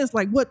make sense.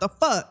 Like, what the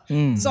fuck?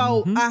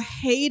 So I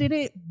hated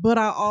it, but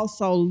I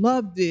also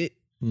loved it,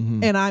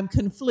 and I'm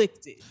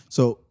conflicted.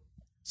 So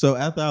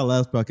after our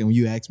last podcast, when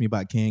you asked me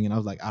about Kang, and I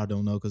was like, I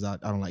don't know because I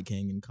don't like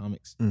Kang in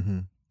comics.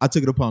 I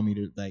took it upon me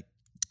to like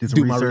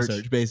do my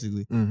research,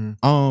 basically. I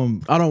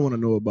don't want to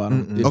know about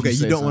him. Okay,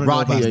 you don't want to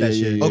know about that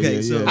shit.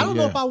 Okay, so I don't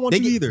know if I want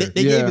to either.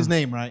 They gave his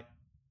name, right?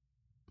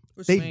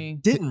 They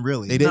didn't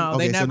really. They didn't. No,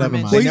 Okay, they so never never mind.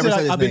 mentioned Well, They he never said,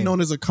 said his I've been name.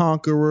 known as a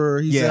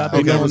conqueror. He said, Yeah, I've been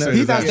okay. known They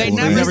as. never They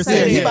never never said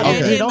said it. it.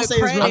 Okay. Don't say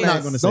his real I'm not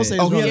name. going to say Don't it. say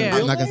his real name.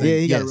 I'm not going to say Yeah,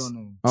 it. he got a Yes. real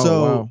name.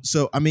 Oh,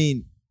 So I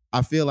mean,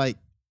 I feel like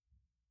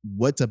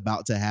what's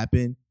about to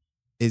happen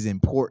is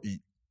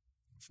important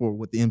for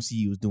what the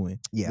MCU is doing.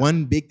 Yeah.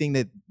 One big thing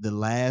that the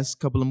last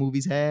couple of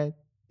movies had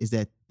is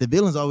that the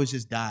villains always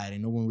just died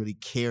and no one really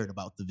cared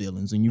about the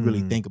villains when you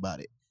really think about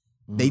it.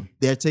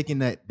 They're taking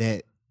that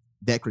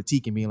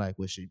critique and being like,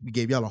 well, shit, we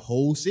gave y'all a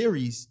whole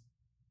series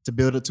to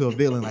build up to a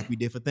villain like we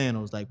did for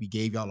Thanos. Like we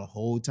gave y'all a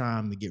whole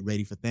time to get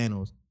ready for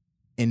Thanos.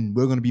 And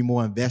we're gonna be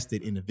more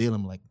invested in the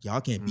villain. Like,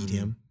 y'all can't beat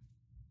him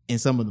in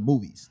some of the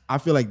movies. I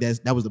feel like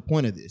that was the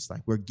point of this.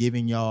 Like, we're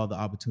giving y'all the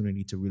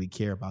opportunity to really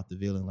care about the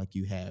villain like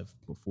you have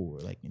before,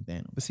 like in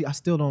Thanos. But see, I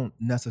still don't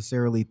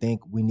necessarily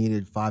think we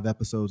needed 5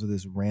 episodes of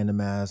this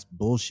random ass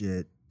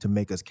bullshit to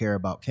make us care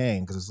about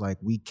Kang, because it's like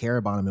we care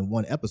about him in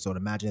one episode.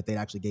 Imagine if they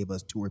actually gave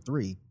us 2 or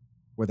 3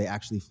 where they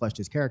actually fleshed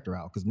his character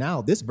out. Because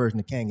now this version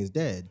of Kang is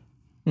dead.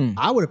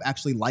 I would have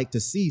actually liked to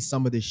see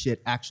some of this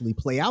shit actually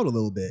play out a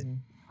little bit.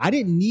 I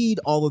didn't need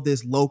all of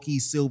this Loki,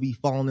 Sylvie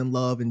falling in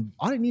love, and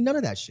I didn't need none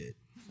of that shit.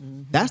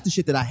 That's the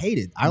shit that I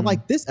hated. I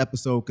liked this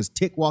episode because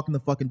Tick walked in the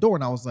fucking door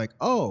and I was like,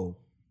 oh,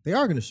 they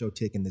are going to show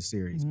Tick in this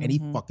series. And he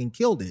fucking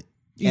killed it.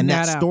 And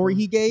that story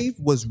he gave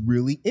was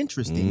really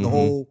interesting. The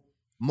whole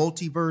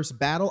multiverse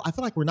battle. I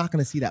feel like we're not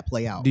going to see that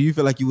play out. Do you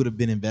feel like you would have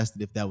been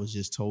invested if that was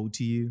just told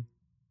to you?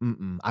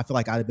 I feel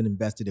like I'd have been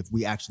invested if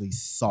we actually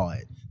saw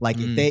it. Like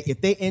if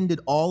they ended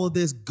all of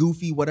this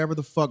goofy, whatever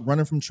the fuck,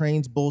 running from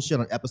trains bullshit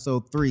on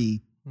episode 3,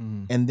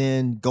 and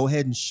then go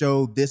ahead and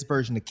show this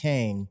version of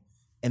Kang,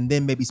 and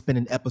then maybe spend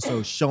an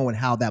episode showing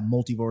how that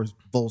multiverse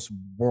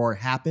war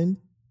happened,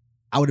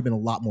 I would have been a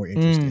lot more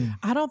interested.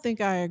 I don't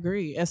think I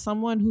agree. As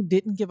someone who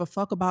didn't give a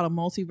fuck about a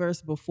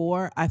multiverse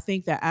before, I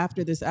think that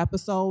after this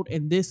episode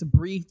and this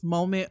brief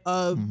moment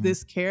of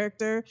this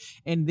character,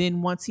 and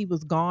then once he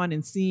was gone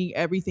and seeing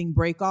everything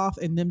break off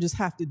and them just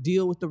have to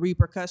deal with the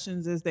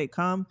repercussions as they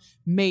come,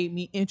 made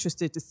me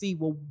interested to see,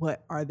 well,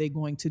 what are they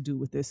going to do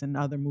with this in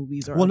other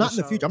movies or Well, other not in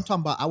the shows? future. I'm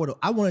talking about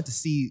I wanted to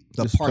see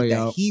the Just part play that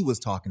out. he was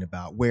talking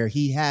about, where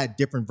he had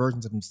different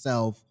versions of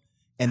himself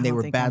and I they don't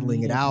were think I battling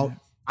it needed out. that.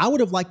 I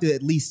would have liked to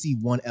at least see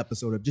one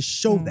episode of just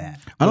show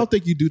that. I don't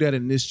think you do that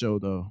in this show,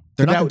 though.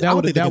 They're not. That I don't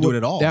would- think they that can do would- it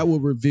at all. That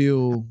would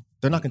reveal.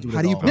 They're not going to do it How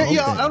at do you all. promote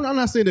that? I'm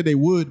not saying that they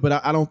would,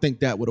 but I don't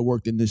think that would have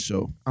worked in this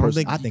show. I don't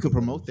think I you think could it would.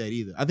 promote that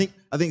either. I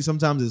think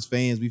sometimes as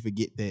fans we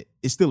forget that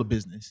it's still a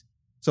business.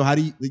 So how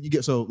do you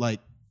get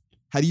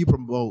how do you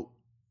promote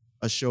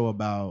a show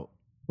about?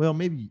 Well,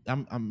 maybe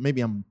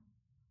I'm.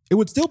 It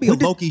would still be a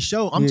Loki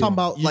show. I'm talking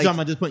about You're like talking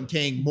about just putting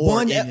Kang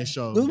more in the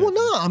show. Well,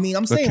 no, I mean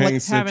I'm saying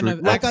like having a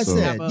like I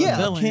said, episode. yeah,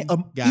 Villain. it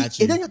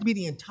Gotcha. doesn't have to be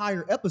the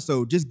entire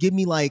episode. Just give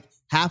me like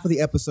half of the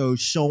episode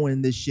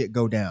showing this shit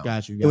go down.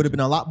 Got you. It would have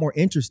been a lot more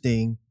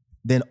interesting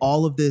than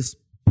all of this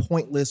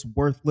pointless,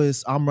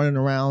 worthless. I'm running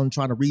around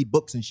trying to read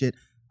books and shit.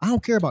 I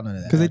don't care about none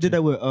of that. Because they did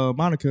that with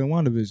Monica in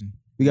WandaVision.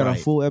 We got Right.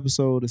 a full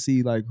episode to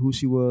see like who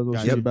she was,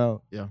 what she was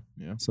about. Yeah.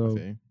 So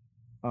Okay.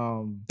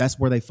 That's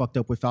where they fucked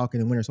up with Falcon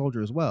and Winter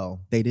Soldier as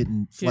well. They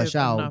didn't flesh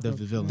out The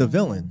villain. the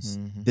villains.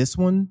 This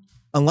one,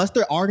 unless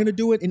they are going to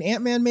do it in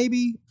Ant-Man,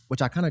 maybe,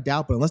 which I kind of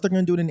doubt, but unless they're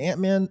going to do it in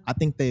Ant-Man, I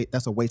think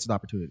that's a wasted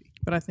opportunity.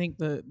 But I think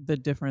the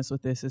difference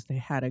with this is they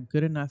had a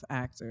good enough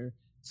actor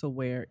to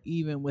where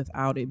even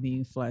without it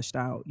being fleshed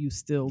out, you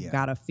still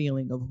got a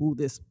feeling of who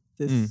this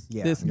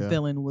this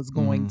villain was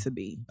going to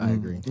be. I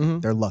agree.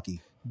 They're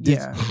lucky.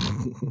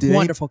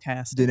 Wonderful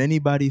cast. Did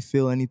anybody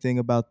feel anything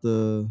about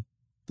the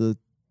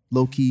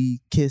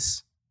low-key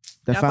kiss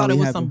that I finally thought it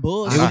was happened? some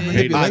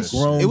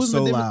bullshit. It was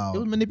so loud. It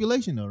was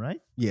manipulation, though, right?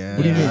 Yeah.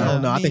 What do you mean? I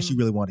don't know. I think she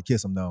really wanted to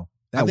kiss him though.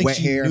 That think wet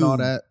she hair and all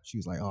knew. that. She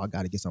was like, "Oh, I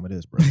got to get some of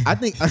this, bro." I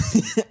think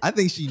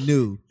she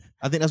knew.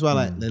 I think that's why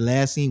like the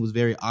last scene was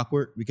very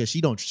awkward because she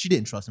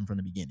didn't trust him from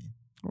the beginning.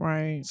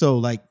 Right. So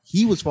like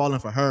he was falling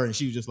for her and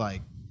she was just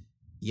like,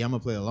 yeah, I'm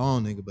gonna play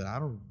along, nigga, but I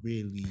don't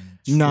really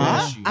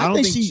trust you.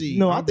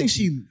 I think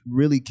she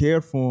really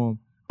cared for him.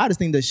 I just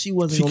think that she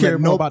wasn't. She gonna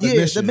cared let more about the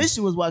mission. The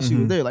mission was why she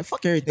was there. Like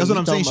fuck everything. That's what you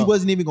I'm saying. talking She about.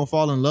 wasn't even gonna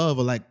fall in love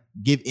or like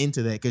give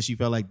into that because she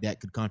felt like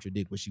that could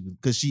contradict what she was.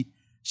 Because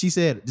she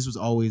said this was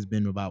always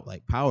been about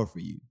like power for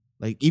you.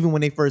 Like even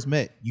when they first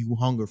met, you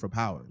hunger for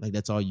power. Like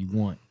that's all you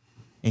want.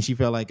 And she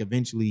felt like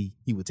eventually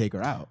he would take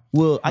her out.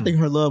 Well, I think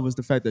her love was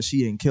the fact that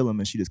she didn't kill him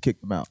and she just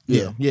kicked him out.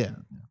 Yeah.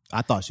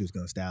 I thought she was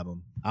gonna stab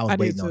him. I was I did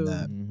waiting on too.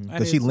 that I because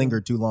did she too.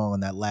 lingered too long on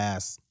that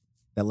last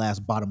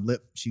bottom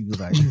lip. She was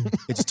like,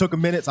 it just took a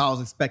minute. So I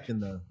was expecting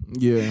the.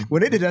 Yeah.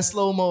 When they did that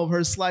slow mo of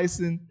her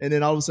slicing, and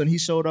then all of a sudden he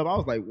showed up, I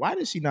was like, why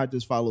did she not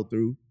just follow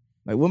through?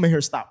 Like, women here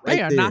stop right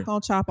They are there. not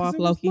gonna chop off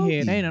Loki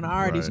head. They done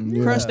already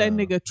crushed that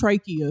nigga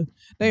trachea.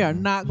 They are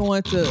not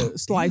going to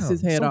slice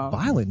his head off.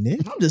 Violent,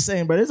 Nick. I'm just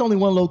saying, bro. There's only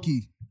one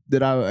Loki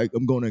that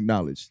I'm going to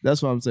acknowledge.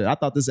 That's what I'm saying. I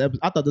thought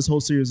this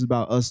whole series was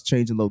about us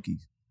changing Loki.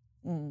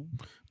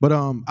 But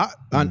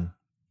I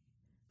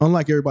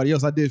unlike everybody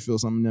else, I did feel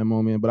something in that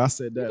moment. But I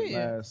said that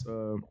last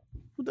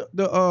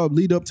the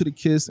lead up to the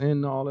kiss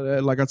and all of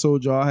that. Like I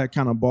told y'all, I had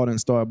kind of bought and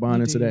started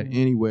buying into that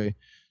anyway.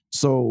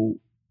 So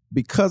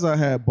because I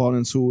had bought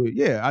into it,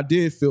 yeah, I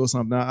did feel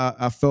something.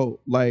 I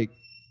felt like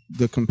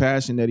the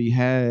compassion that he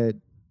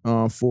had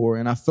for,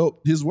 and I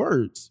felt his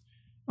words.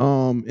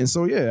 And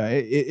so yeah,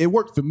 it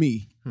worked for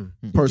me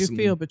personally. Did you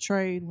feel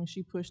betrayed when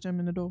she pushed him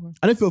in the door?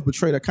 I didn't feel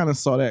betrayed. I kind of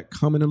saw that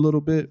coming a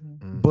little bit,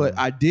 but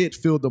I did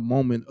feel the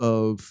moment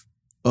of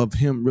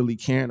him really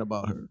caring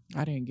about her.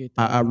 I didn't get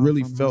that. I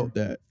really felt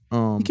that.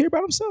 He cared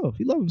about himself.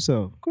 He loved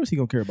himself. Of course, he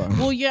gonna care about her.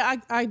 Well, yeah,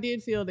 I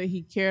did feel that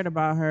he cared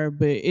about her,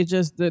 but it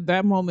just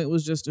that moment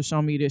was just to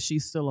show me that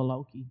she's still a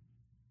Loki.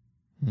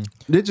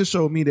 It just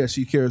showed me that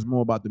she cares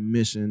more about the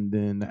mission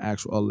than the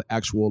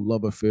actual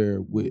love affair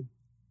with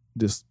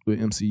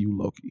MCU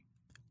Loki.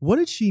 What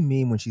did she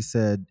mean when she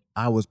said,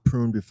 "I was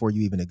pruned before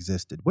you even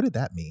existed"? What did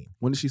that mean?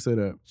 When did she say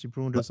that? She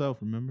pruned herself,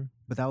 remember?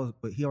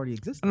 But he already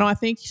existed. No, I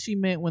think she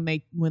meant when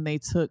they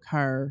took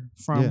her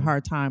from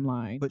her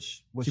timeline. But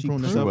was She she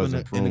pruned pruned?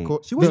 herself in the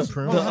court. She wasn't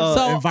pruned.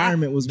 The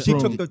environment was She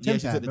pruned. took the Yeah,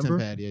 temp she pad, took the temp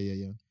remember? pad.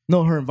 Yeah.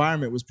 No, her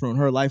environment was pruned.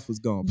 Her life was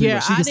gone. Yeah,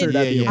 She considered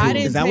that being I pruned.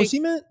 didn't Is that what take- she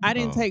meant? I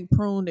didn't take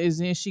pruned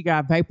as in she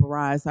got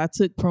vaporized. I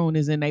took pruned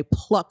as in they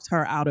plucked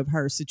her out of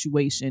her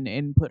situation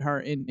and put her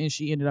in, and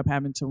she ended up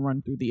having to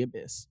run through the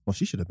abyss. Well,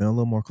 she should have been a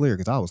little more clear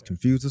because I was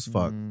confused as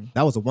fuck.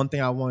 That was the one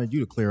thing I wanted you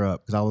to clear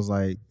up because I was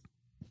like,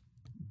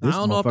 I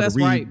don't know if that's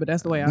right, but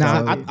that's the way I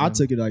saw it. I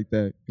took it like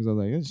that because I was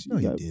like, No,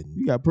 you didn't.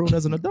 You got pruned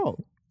as an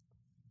adult.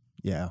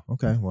 Yeah.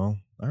 Okay. Well.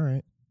 All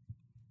right.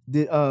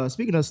 Did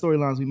speaking of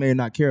storylines we may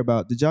not care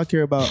about, did y'all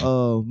care about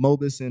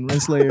Mobius and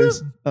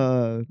Renslayer's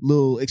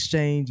little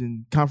exchange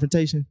and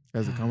confrontation?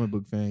 As a comic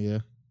book fan, yeah.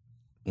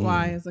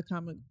 Why as a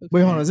comic book?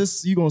 Wait, hold fan? on. Is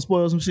this you gonna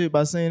spoil some shit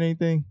by saying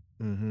anything?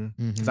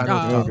 Because I know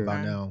what you're talking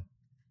about now.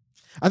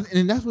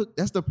 And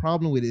that's the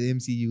problem with the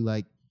MCU.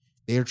 Like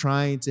they're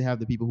trying to have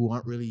the people who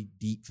aren't really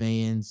deep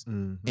fans,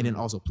 and then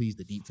also please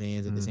the deep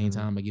fans at the same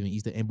time by giving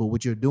Easter. But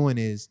what you're doing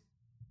is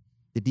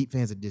the deep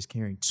fans are just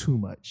caring too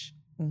much,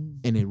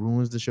 and it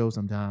ruins the show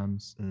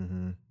sometimes.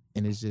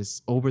 And it's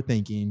just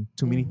overthinking,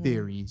 too many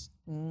theories.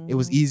 It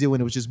was easier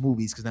when it was just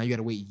movies because now you got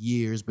to wait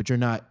years, but you're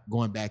not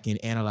going back and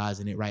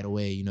analyzing it right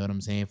away. You know what I'm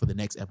saying, for the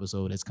next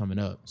episode that's coming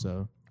up.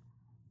 So,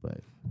 but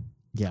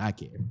yeah, I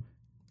care.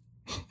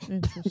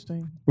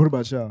 Interesting. What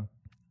about y'all?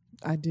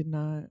 I did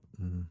not.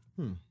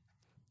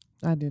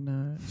 I did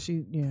not.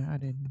 I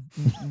didn't.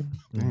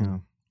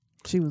 Damn.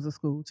 She was a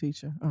school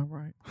teacher. All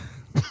right.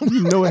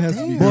 You know it has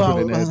to be Well,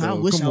 different than that. I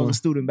though. wish Come I was on. a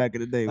student back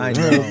in the day. I Boy,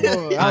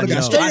 know. I would've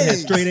got straight I had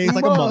A's. straight A's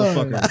like a Boy.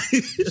 motherfucker.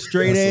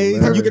 Straight That's A's.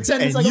 hilarious. You could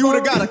tell And like you you would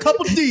would've have got a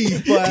couple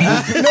D's. But you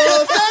know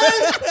what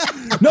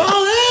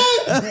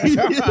I'm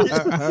saying?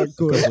 No,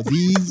 Cool. Couple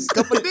D's,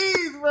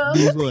 bro.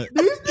 D's what?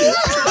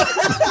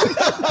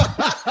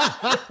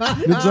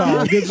 Good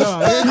job. Good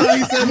job. Every time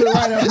he said it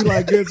right, I'll be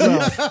like, good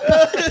job.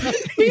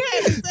 He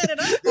hadn't set it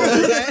up for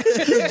us.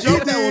 The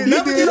joke that will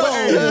never get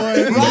old.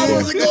 Rob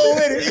wasn't going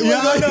with it.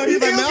 Yeah, I know.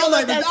 He's like,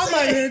 man, I'm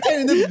not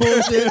entertaining this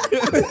bullshit.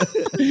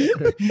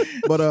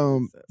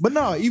 But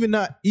no,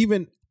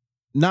 even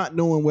not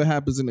knowing what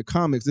happens in the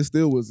comics, it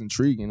still was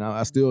intriguing.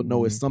 I still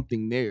know it's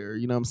something there.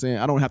 You know what I'm saying?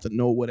 I don't have to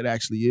know what it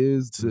actually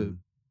is to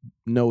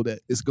know that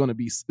it's gonna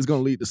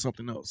lead to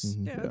something else.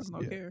 Yeah, I just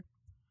don't care.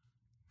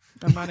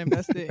 I'm not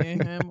invested in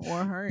him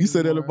or her. You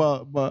said that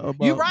anymore. about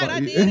You're right,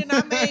 I did, and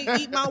I may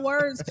eat my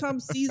words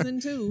come season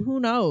 2. Who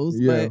knows?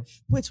 Yeah.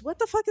 But what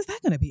the fuck is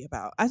that going to be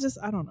about? I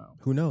don't know.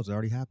 Who knows? It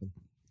already happened.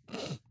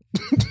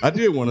 I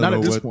did want to Not know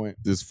at this what point.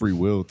 this free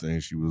will thing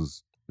she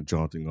was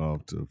jaunting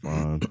off to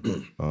find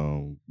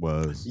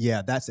was.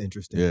 Yeah, that's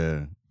interesting.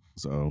 Yeah.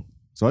 So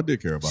I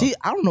did care about. She,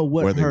 I don't know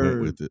where what they went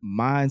her with it.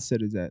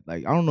 mindset is at.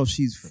 Like, I don't know if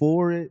she's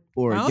for it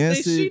or I don't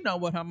against think it. she know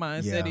what her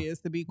mindset is,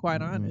 to be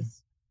quite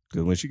honest.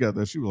 Because when she got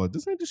that, she was like,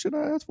 "This ain't the shit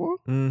I asked for."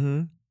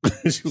 Mm-hmm.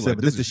 She was Said, like,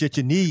 but this the shit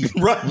you need.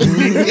 Right. I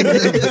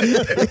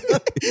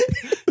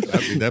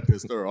mean, that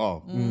pissed her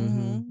off.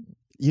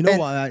 You know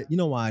why? You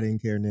know why I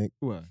didn't care, Nick?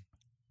 What?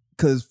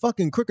 Because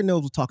fucking Crooked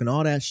Nose was talking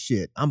all that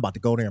shit. I'm about to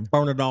go there and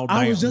burn it all down.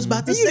 I was just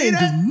about to You say didn't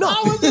that. do nothing.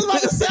 I was just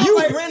about to say, You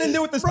like, ran in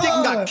there with the stick bruh.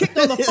 and got kicked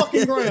on the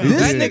fucking ground.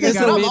 This nigga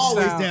said, I'm bitch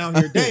always out. down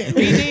here. Damn.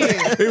 He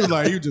did. He was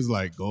like, "You just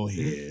like go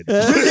ahead."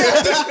 This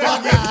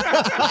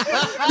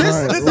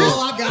is all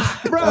I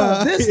got.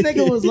 Bro, this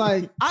nigga was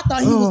like, I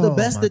thought he was the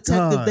best my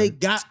detective God. they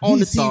got on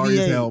He's the TVA. sorry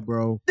as hell,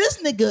 bro.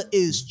 This nigga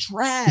is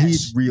trash.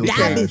 He's real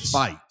garbage.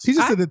 trash. He's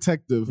just a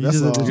detective. He's That's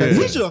just a all. detective.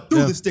 Yeah. We should have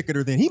threw the stick at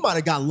her then. He might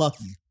have got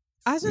lucky.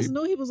 I just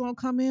knew he was gonna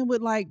come in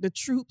with like the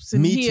troops,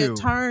 and Me he too. had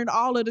turned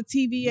all of the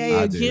TVA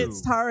I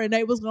against do. her, and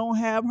they was gonna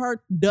have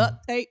her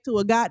duct taped to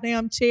a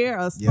goddamn chair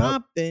or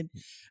something.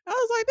 I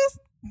was like,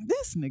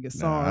 this nigga Nah,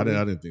 sorry.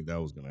 I didn't think that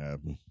was gonna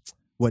happen.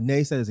 What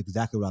Nay said is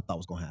exactly what I thought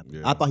was going to happen.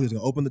 Yeah. I thought he was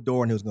going to open the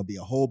door and there was going to be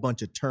a whole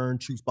bunch of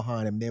turned troops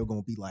behind him. They were going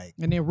to be like,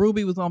 And then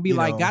Ruby was gonna be You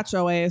like, know, "Got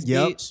your ass,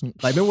 bitch."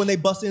 Like, remember when they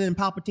busted in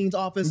Palpatine's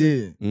office?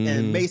 Yeah.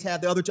 And Mace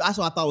had the other two? That's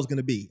what I thought it was going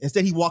to be.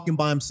 Instead, he walking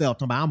by himself,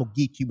 talking about, I'm going to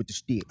get you with the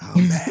stick.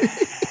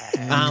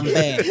 I'm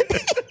bad.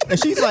 And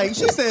she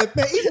said,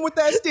 man, even with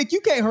that stick,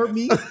 you can't hurt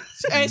me.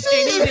 And he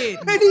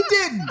didn't. And he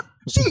didn't.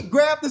 She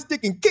grabbed the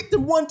stick and kicked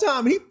him one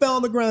time, and he fell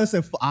on the ground and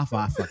said, fuck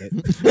it.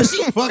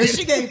 And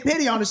she gave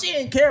pity on him. She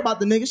didn't care about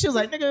the nigga. She was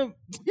like, nigga,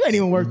 you ain't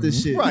even worth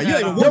this shit. Right, you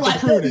ain't even your worth the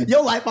pruning.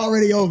 Your life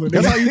already over.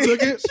 That's how you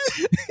took it?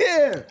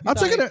 Yeah. I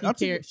took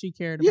it. She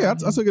cared Yeah,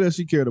 about I took it as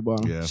she cared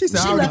about him. Yeah. She said,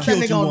 She I already left that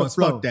killed nigga you on the once.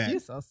 floor. Fuck that. You're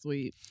so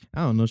sweet.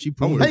 I don't know. She I'm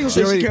pruned with How you She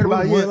say she already cared about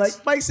pruned you? once.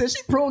 Like Mike said,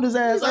 she pruned his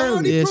ass I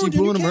already early. Yeah, she pruned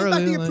him. pruned You him came back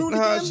early, to get like, pruned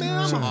 "Ah, again,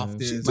 man. I'm off She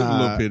this. took a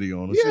little pity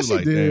on him. Yeah, she was she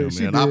like, did. "Damn,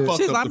 She man, did. I fucked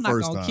She's up like, the I'm not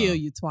first gonna time." kill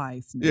you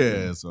twice. Man.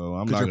 Yeah, so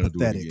I'm 'Cause not you're gonna do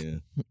pathetic. it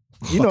again.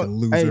 You know, Fucking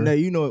loser. hey, Nate,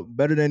 you know it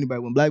better than anybody.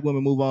 When black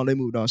women move on, they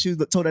moved on. She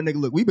was told that nigga,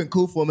 look, we've been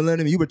cool for a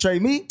millennium. You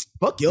betrayed me?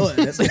 Fuck your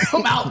ass.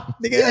 I'm out.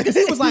 Yeah, because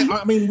he was like,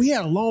 I mean, we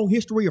had a long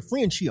history of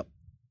friendship.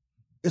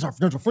 Does our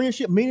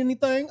friendship mean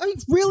anything? I mean,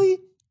 really?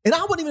 And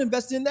I wouldn't even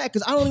invest in that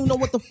because I don't even know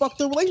what the fuck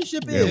the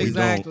relationship Yeah, is. we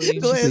Exactly.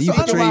 Go ahead, said, "You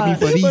so betrayed me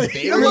for these But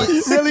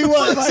it really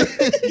was.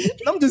 Like,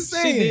 I'm just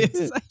saying.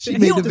 She He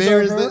made don't the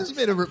deserve Varys. her. She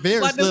made a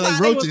Varys Like the look like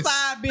side they was roaches.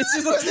 side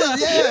bitches or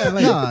something. Yeah,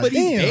 like God but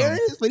he's damn.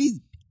 Varys, but he's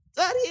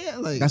out here.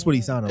 Like That's what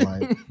he sounded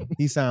like.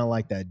 He sounded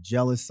like that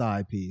jealous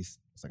side piece.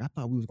 It's like, I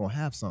thought we was going to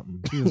have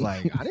something. He was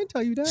like, I didn't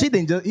tell you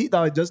that. He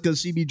thought just because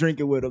she be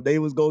drinking with him, he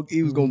was going They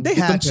to get them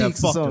had to have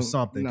cheeks fucked or or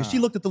something. Because Nah. she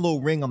looked at the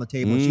little ring on the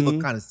table and she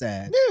looked kind of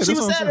sad. Yeah, She that's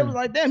was what sad. I'm It was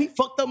like, damn, he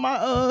fucked up my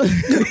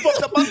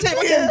fucked up my table.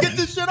 I can't get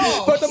this shit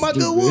off. fucked up my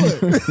good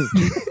wood.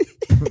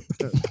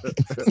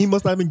 He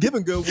must not have been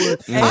given good wood.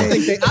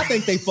 I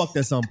think they fucked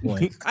at some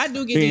point. I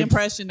do get the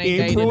impression they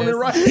dated. Proving it us.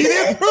 right. He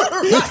didn't prove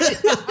it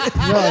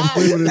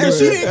right. And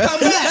she didn't come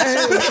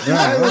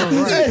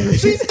back. Hey,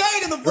 she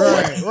stayed in the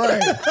void.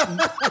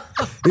 Right.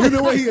 Even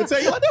the way he would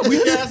take like that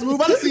weak ass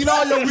move. I done seen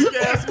all your weak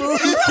ass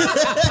moves.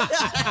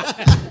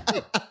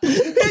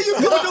 Here you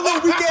go with your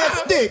little weak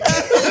ass stick. I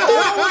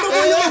want to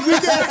wear your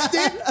weak ass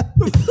stick.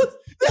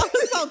 That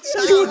was so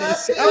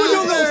childish. You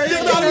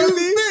don't know how to use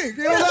the stick.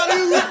 You don't know how to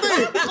use the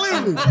stick.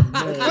 Clearly.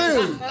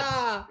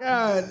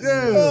 God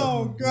damn.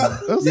 Oh, God.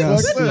 That's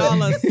Yes. fucked up.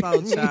 Y'all are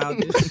so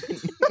childish.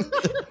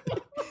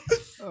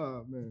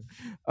 Oh man.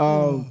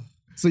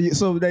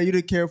 So that you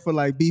didn't care for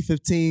like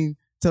B-15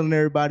 telling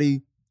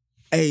everybody,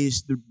 hey,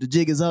 the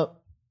jig is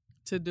up.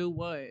 To do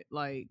what?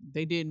 Like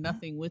they did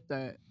nothing with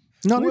that.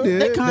 No, Well, they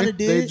did. they kinda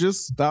They did.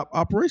 just stopped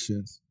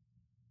operations.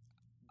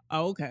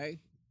 Oh, okay.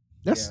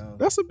 That's Yeah.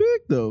 that's a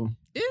big though.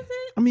 Is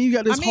it? I mean, you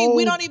got this I mean, whole.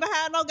 we don't even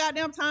have no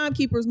goddamn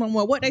timekeepers no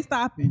more. What they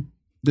stopping?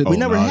 We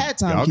never nah, had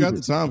Y'all got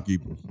the timekeepers.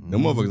 timekeepers.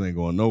 Them motherfuckers ain't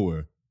going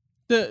nowhere.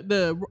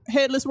 The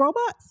headless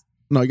robots?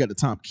 No, you got the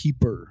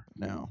timekeeper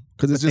now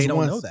because it's They just don't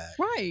one. know that.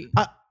 Right.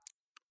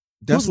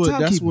 That's Who's the what.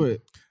 That's timekeeper?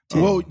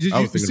 what. Well, did I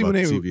you was thinking see when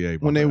about they the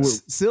TVA, when my they bad. were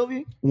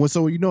Sylvia?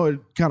 so you know it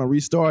kind of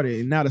restarted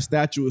and now the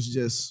statue is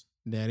just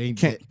that ain't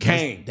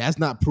Kane. that's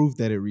not proof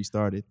that it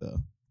restarted though.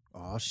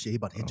 Oh, shit. He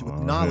about to hit you with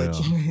the knowledge.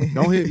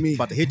 don't hit me.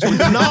 About to hit you with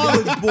the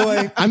knowledge,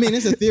 boy. I mean,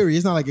 it's a theory.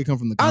 It's not like it come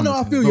from the. I know,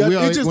 comics, I feel but you. we It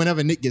always- just-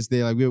 whenever Nick gets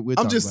there, like we're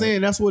I'm just saying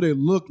that's what it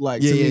looked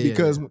like Yeah, to me yeah, yeah,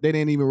 because they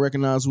didn't even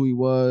recognize who he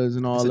was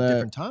and all It's a that.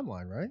 different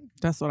timeline, right?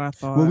 That's what I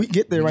thought. Well, we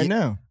get there right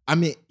now. I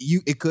mean,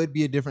 it could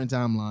be a different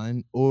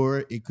timeline,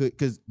 or it could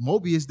because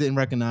Mobius didn't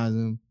recognize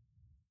him.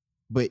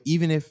 But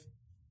even if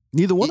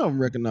Neither one of them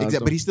recognized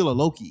him. but he's still a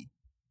Loki,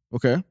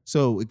 Okay.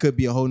 so it could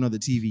be a whole nother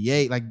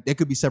TVA. Like there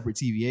could be separate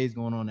TVAs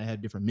going on that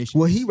have different missions.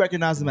 Well, he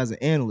recognized him as an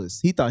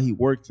analyst. He thought he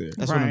worked there.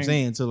 That's what I'm Right.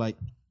 saying. So like,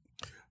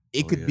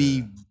 it could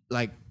be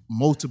like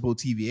multiple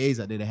TVAs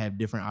out there that have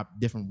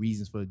different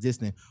reasons for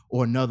existing,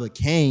 or another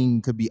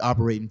Kane could be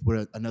operating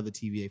for another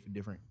TVA for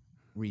different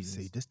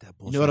reasons. See, this that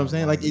bullshit. You know what I'm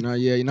saying? Like, now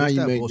you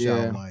make bullshit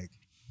I don't like.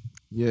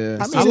 Yeah,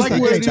 I mean, I like it's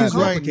where it not is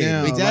right complicated.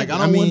 now. Exactly. Like,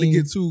 I don't want it to mean-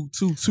 get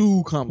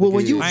too complicated. Well,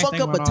 when you I ain't fuck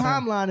think up a about all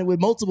that. timeline and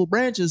with multiple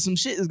branches, some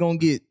shit is gonna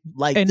get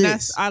like And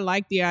this. I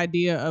like the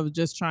idea of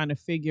just trying to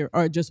figure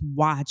or just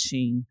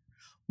watching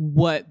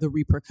what the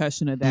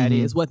repercussion of that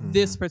is, what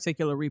this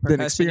particular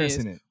repercussion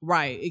experiencing is. it.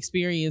 Right,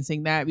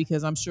 experiencing that,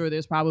 because I'm sure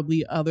there's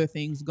probably other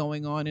things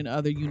going on in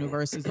other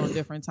universes on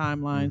different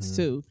timelines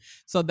too.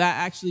 So that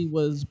actually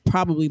was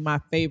probably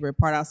my favorite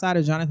part outside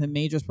of Jonathan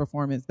Majors'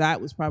 performance.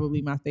 That was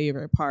probably my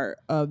favorite part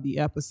of the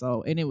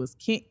episode, and it was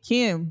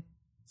Kim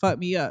fucked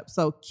me up.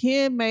 So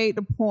Kim made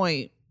the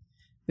point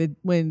that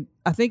when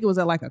I think it was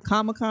at like a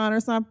Comic-Con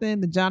or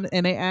something,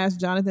 and they asked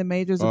Jonathan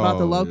Majors about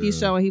the Loki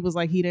show, and he was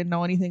like he didn't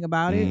know anything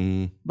about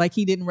it. Like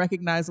he didn't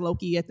recognize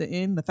Loki at the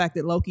end, the fact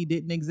that Loki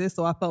didn't exist.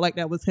 So I felt like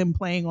that was him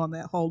playing on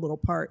that whole little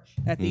part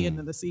at the end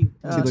of the show.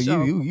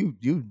 You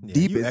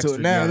deep you into extra,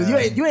 it now. yeah.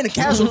 You ain't a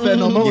casual fan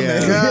no more.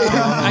 Yeah. Man.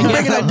 I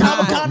guess I'm not.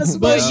 Comic-Con and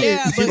some But bullshit.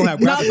 yeah, She gonna have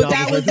graphic but that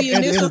novels was the at the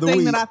end initial of the thing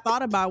week. that I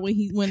thought about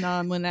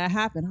when that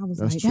happened. I was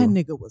That's like, true. that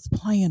nigga was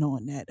playing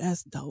on that.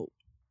 That's dope.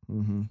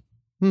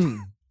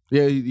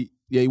 Yeah,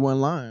 he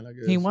wasn't lying. I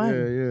guess He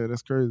wasn't. Yeah,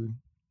 that's crazy.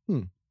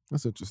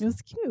 That's It interesting.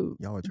 was cute.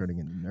 Y'all are turning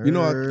into nerds. You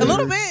know, A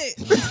little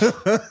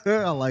bit.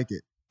 I like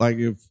it. Like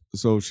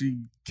she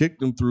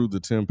kicked him through the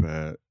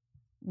tempad.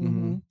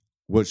 Mm-hmm.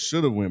 What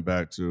should have went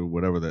back to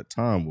whatever that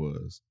time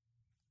was.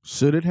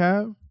 Should it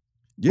have?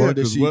 Yeah, Or did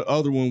because she- what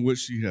other one would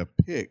she have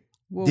picked?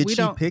 Well, Did we she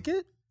don't pick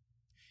it?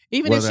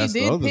 even Well, if she that's the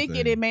did other pick it,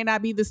 thing. it may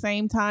not be the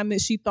same time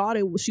that she thought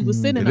she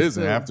was sending It him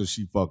isn't to. after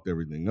she fucked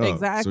everything up.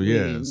 Exactly. So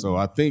yeah, so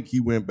I think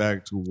he went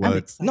back to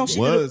what No, she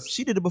was.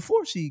 did it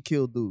before she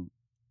killed dude.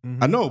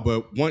 I know,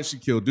 but once she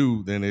killed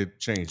dude, then it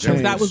changed. Because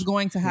everything. that was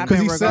going to happen.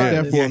 'Cause he sat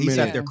there regardless. for a He sat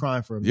minute. there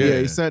crying for a Yeah,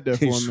 minute. he sat there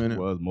for a minute.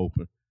 Was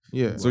moping.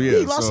 Yeah. So yeah,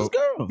 He lost so his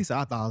girl. He said,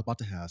 I thought I was about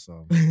to have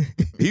some.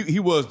 he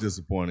was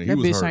disappointed. That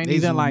He was bitch hurt. ain't They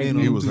even zoomed like in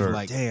me. He on was dude hurt.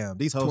 like, damn,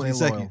 these 20 20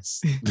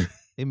 seconds.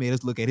 They made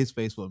us look at his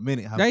face for a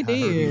minute. How, They how hurt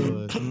he did.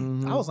 was.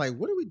 I was like,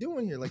 what are we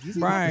doing here? Like, he's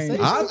Right.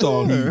 I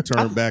thought he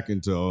turned back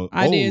into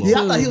I did Olo.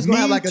 Yeah, I thought he was gonna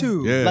Me have like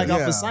too. Yeah. like off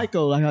Yeah. a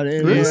Psycho, like how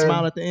they Really?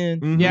 smile at the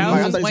end. Yeah, I Like, was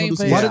I just thought he waiting was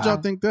for gonna do Why that. did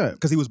y'all think that?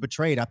 Because he was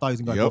betrayed. I thought he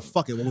was going to go, Yep.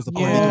 fuck it. What was the Yeah.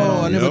 point?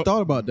 Oh, I never Yep.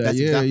 thought about that. That's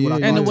Yeah, exactly what I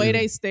yeah. And the thought way too.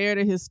 they stared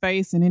at his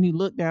face, and then he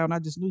looked down, I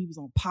just knew he was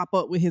gonna pop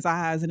up with his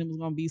eyes, and it was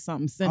gonna be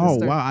something Oh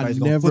sinister. wow, I He's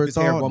gonna never flip his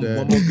hair thought one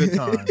that. more good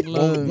time.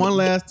 Look. One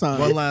last time.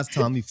 One last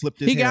time, he flipped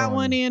his He hair got on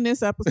one him. in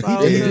this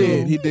episode He too.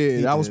 did. He did.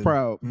 He I was did.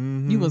 proud.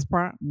 He was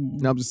proud.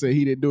 And I'm just saying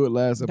he didn't do it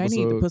last They episode.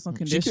 need to put some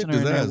She kicked conditioner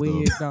his in that ass, though.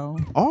 wig, though.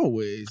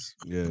 Always.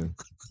 Yeah,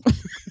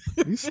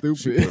 He's she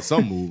stupid. put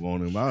some move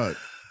on him. I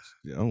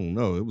don't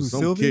know. It was Who, some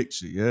Sylvie? kick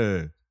shit.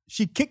 Yeah,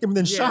 She kicked him and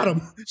then Yeah. shot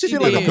him. She She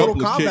did like a did. Mortal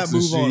Couple of Kombat kicks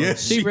and move on shit. him. Yeah,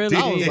 She really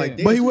I was did. like,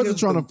 damn, But he she wasn't did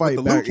trying to with fight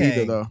the back Liu Kang.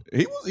 either, though.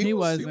 He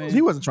wasn't.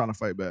 He wasn't trying to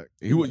fight back.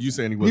 You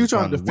saying he He was was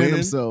trying to defend win?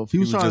 himself. He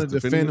was trying to just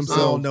defend I himself.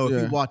 don't know if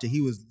Yeah. you watch it.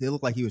 It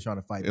looked like he was trying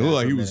to fight. It looked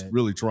like he was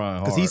really trying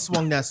hard. because he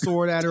swung that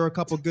sword at her a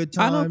couple good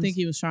I times. don't think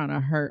he was trying to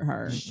hurt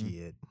her.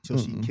 Shit. Till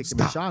she kicked him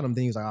and shot him.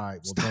 Then he was like, all right,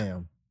 well,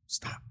 damn.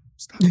 Stop.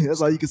 That's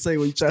all you can say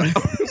when you try to.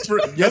 That's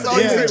all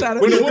you Yeah. say.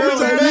 When When the the woman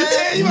girl's turns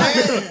mad, you like,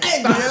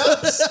 Hey, man,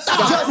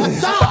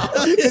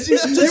 Stop!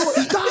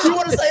 She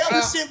want to say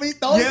other shit, but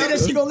the only thing that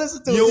she gonna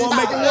listen to. You is don't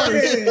wanna make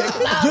it worse.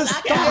 Stop. Just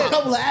stop. A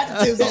couple of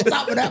adjectives on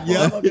top of that.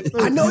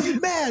 motherfucker. I know you're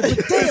mad, but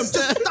damn, just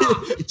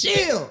stop.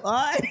 Chill. All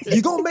right.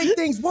 You're going to make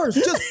things worse.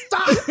 Just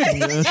stop. She's like,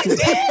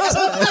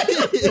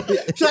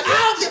 I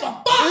don't give a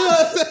fuck.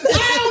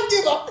 I don't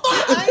give a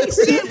fuck. I ain't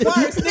shit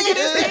worse, nigga.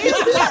 This ain't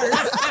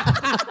worse.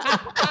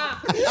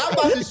 I'm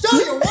about to show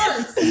you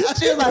worse.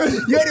 She was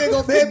like, you ain't even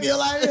gonna pay me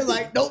alive. He was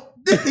like, nope.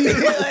 He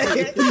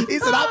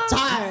said, I'm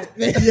tired,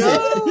 man.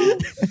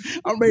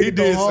 I'm ready He to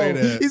go did home. say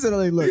that. He said,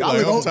 like, look, He's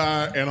like, I'm I'm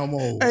tired and I'm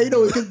old. Hey, you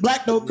know, because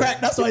black don't crack.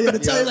 That's why you had to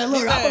tell you, like,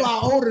 look, I'm a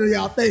lot older than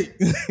y'all think.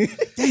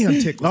 Damn,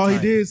 Tick. No, he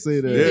did say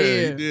that.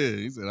 Yeah, he did.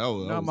 He said, I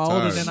was I'm tired,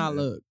 older than I man.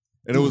 look.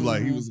 And it was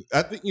like,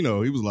 I think, he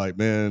was like,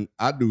 man,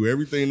 I do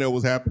everything that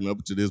was happening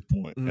up to this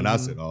point. And I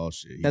said, oh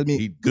shit, That's me.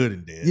 he good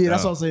and dead. Yeah,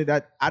 that's now. what I'm saying.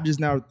 That I just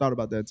now thought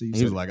about that too. You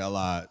He was said like, I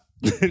lied.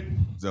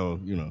 So,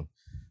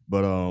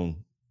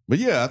 but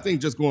yeah, I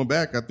think just going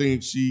back, I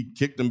think she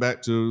kicked him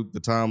back to the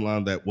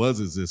timeline that was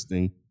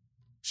existing.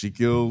 She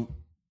killed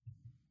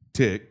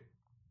Tick,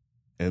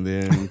 and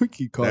then We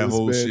keep calling that this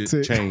whole man shit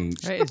Tick.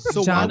 changed. Hey, it's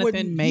So why wouldn't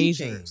Jonathan he Majors.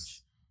 change?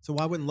 So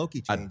why wouldn't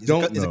Loki I change?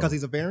 don't Is it know. because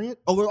he's a variant?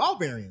 Oh, we're all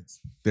variants.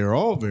 They're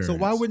all variants. So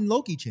why wouldn't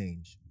Loki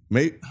change?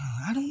 I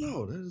don't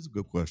know. That is a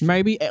good question.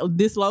 Maybe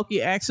this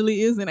Loki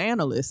actually is an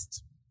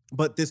analyst.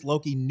 But this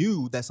Loki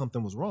knew that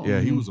something was wrong. Yeah,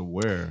 he was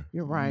aware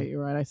You're right.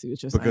 You're right. I see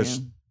what you're because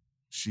saying.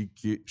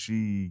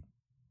 she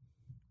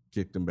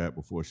kicked him back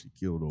before she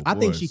killed old I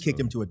think boy, she kicked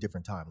so him to a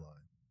different timeline.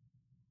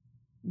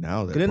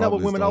 Now that Isn't that what probably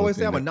is women the only always say?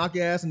 thing I'm going to that- knock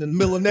your ass in the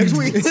middle of next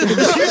week.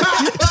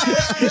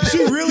 She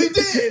really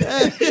did.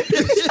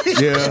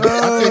 Yeah, I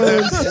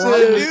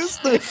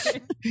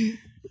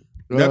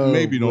think that Oh,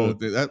 may be the boy. only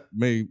thing that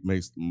may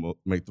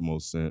make the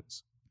most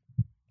sense.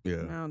 Yeah.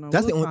 I don't know.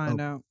 That's we'll the only.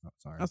 find out.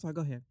 Sorry. That's why.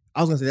 Go ahead.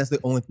 I was gonna say that's the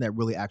only thing that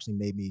really actually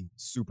made me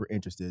super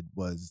interested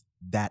was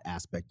that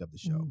aspect of the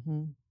show.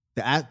 Mm-hmm.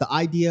 The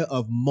idea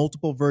of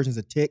multiple versions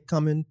of Tick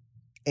coming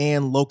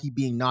and Loki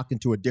being knocked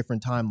into a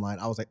different timeline.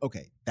 I was like,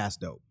 okay, that's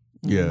dope.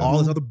 Yeah. All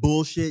this other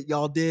bullshit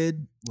y'all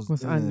did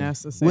Was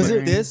unnecessary. Was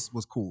it this?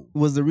 Was cool.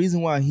 Was the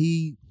reason why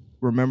he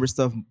remembers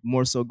stuff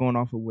more so going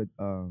off of what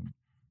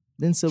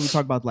then Sylvie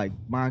talked about like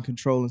mind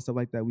control and stuff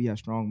like that. We have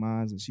strong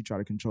minds and she tried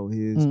to control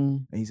his.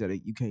 And he said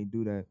you can't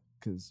do that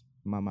because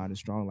my mind is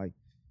strong. Like,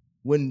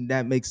 wouldn't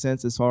that make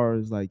sense as far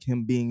as like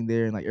him being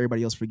there and like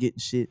everybody else forgetting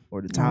shit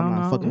or the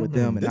timeline fucking with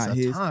them and This not a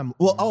his? Time.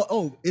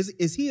 Well,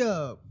 is he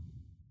a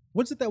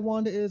what's it that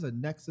Wanda is? A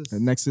Nexus? A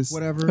Nexus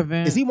Whatever.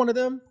 Event. Is he one of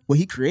them? Well,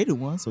 he created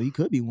one, so he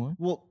could be one.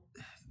 Well,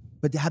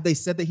 but have they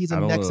said that he's I a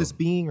don't Nexus know.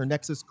 being or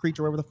Nexus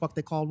creature, whatever the fuck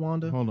they called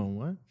Wanda? Hold on,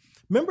 what?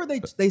 Remember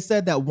they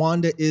said that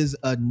Wanda is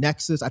a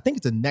Nexus. I think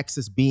it's a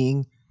Nexus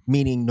being,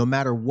 meaning no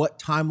matter what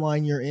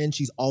timeline you're in,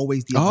 she's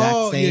always the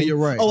exact same. Yeah, you're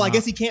right. Oh, I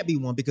guess he can't be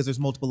one because there's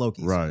multiple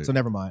Lokis. Right. So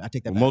never mind. I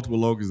take that With back. multiple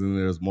Lokis and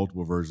there's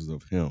multiple versions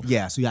of him.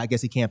 Yeah, so yeah, I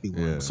guess he can't be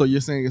one. Yeah. So you're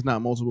saying it's not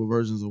multiple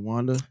versions of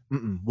Wanda?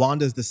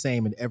 Wanda's the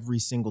same in every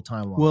single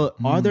timeline. Well,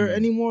 are there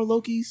any more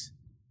Lokis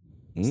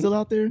still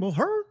out there? Well,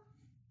 her.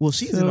 Well,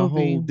 she's in a whole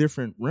Sylvie.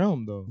 different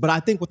realm though. But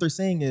I think what they're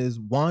saying is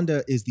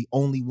Wanda is the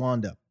only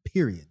Wanda,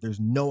 period. There's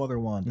no other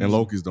Wanda. And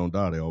Lokis don't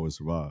die, they always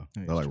survive.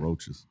 They're like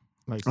roaches.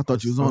 Like, I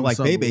thought you was Or on like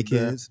something Bebe with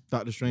that. kids.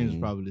 Doctor Strange is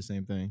probably the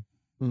same thing.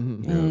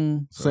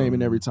 Mhm. Same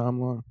in every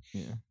timeline.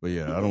 But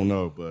yeah, I don't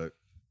know, but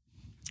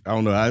I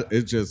don't know.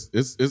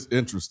 It's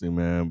interesting,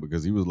 man,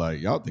 because he was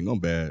like, y'all think I'm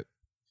bad.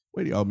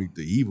 Wait till y'all meet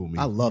the evil me.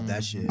 I love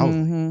that shit.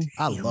 Mhm.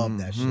 I love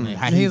that shit. Like,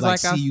 how He's he's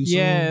like, like, see you soon.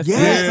 yes. Yes,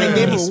 Yeah. they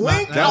gave him He a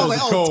wink. That I was was like,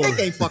 a oh, cold- Tick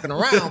ain't fucking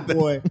around,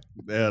 boy.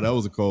 Yeah, that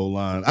was a cold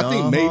line. I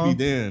think maybe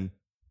then,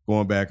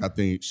 going back, I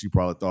think she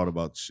probably thought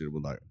about the shit,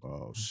 was like,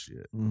 oh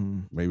shit.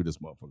 Maybe this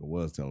motherfucker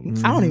was telling me.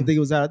 I don't even think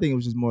it was that. I think it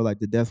was just more like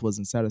the death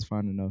wasn't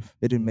satisfying enough.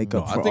 It didn't make No,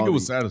 up for I think all it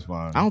was the-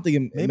 satisfying. I don't think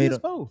it Maybe made it's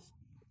up. both.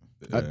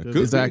 Yeah, could be.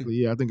 Exactly.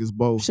 Yeah, I think it's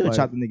both. Should have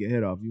Like, chopped the nigga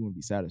head off. You wouldn't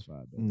be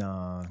satisfied. Though.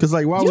 Nah. Cause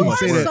like, why You would you are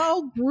say that?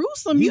 so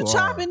gruesome. You You are.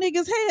 chopping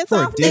niggas' heads For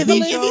a off. Disney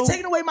If show? he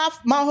taking away my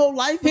whole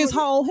life, his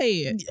whole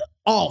head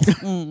Off.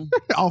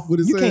 Off with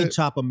his You head. can't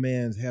chop a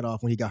man's head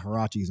off when he got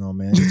Hirachis on,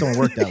 man. It just don't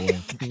work that way.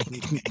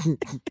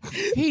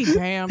 He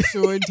damn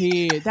sure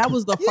did. That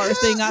was the first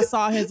thing I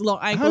saw. His little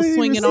ankle didn't even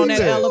swinging on see that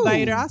that.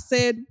 elevator. I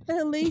said,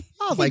 "Really?"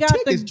 I was He like, got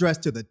Tick is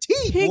dressed to the T,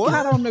 He boy.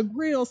 got on the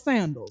grill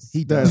sandals.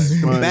 He That's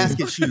does. funny.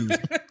 Basket shoes.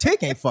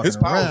 Tick ain't fucking His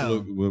powers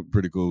around. look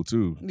pretty cool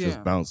too. Yeah.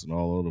 Just bouncing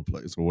all over the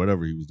place or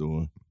whatever he was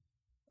doing.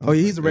 Oh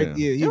yeah, he's a Yeah.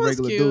 he's It a was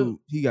regular cute. dude.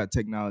 He got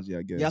technology,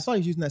 I guess. Yeah, I thought he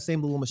was using that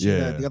same little machine Yeah.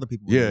 that the other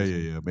people were Yeah,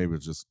 using. yeah. Maybe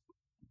it's just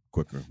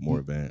quicker, more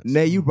advanced.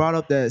 Nay, you brought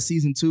up that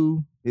season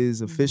 2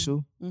 is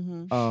official.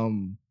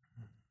 Mm-hmm.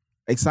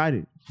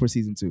 Excited for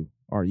season 2?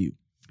 Are you?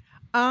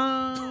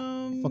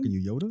 Fucking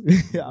you, Yoda.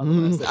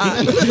 Listen.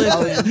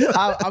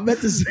 I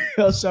meant to say,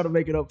 I was trying to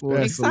make it up for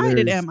us.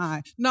 Excited am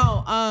I?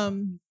 No,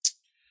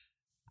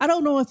 I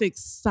don't know if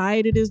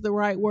excited is the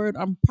right word.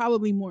 I'm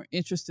probably more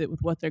interested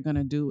with what they're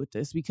gonna do with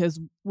this because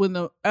when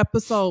the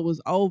episode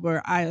was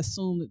over, I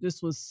assumed that this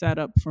was set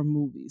up for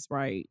movies,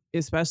 right?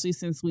 Especially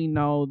since we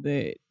know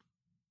that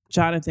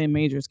Jonathan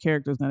Majors'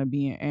 character is going to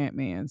be in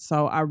Ant-Man.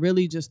 So I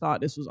really just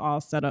thought this was all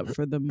set up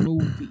for the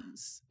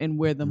movies and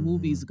where the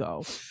movies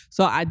go.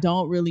 So I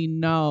don't really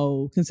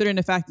know, considering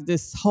the fact that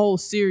this whole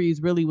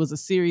series really was a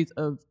series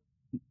of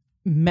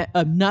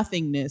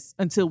nothingness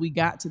until we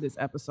got to this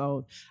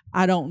episode.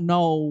 I don't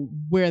know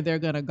where they're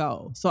going to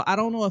go. So I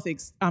don't know if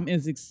I'm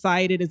as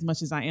excited as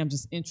much as I am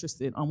just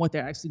interested on what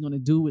they're actually going to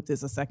do with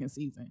this a second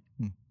season.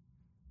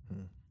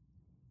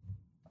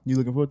 You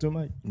looking forward to it,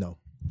 Mike? No.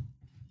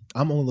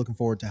 I'm only looking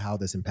forward to how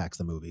this impacts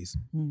the movies.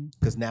 Mm.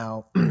 Because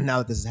now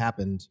that this has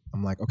happened,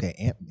 I'm like, okay,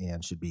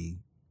 Ant-Man should be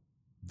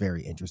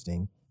very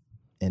interesting.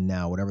 And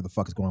now whatever the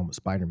fuck is going on with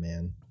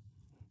Spider-Man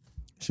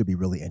should be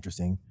really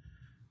interesting.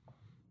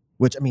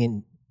 Which, I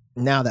mean,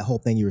 now that whole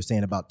thing you were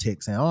saying about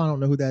Tick saying, oh, I don't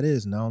know who that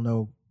is. And I don't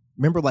know.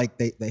 Remember, like,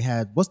 they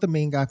had, what's the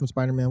main guy from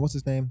Spider-Man? What's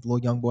his name? The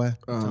little young boy?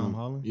 Tom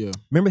Holland? Yeah.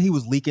 Remember he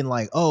was leaking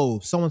like, oh,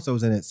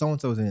 so-and-so's in it,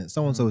 so-and-so's in it,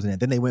 so-and-so's in it.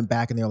 Then they went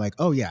back and they were like,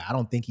 oh yeah, I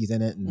don't think he's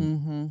in it. And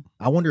Mm-hmm.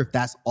 I wonder if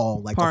that's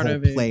all like Part the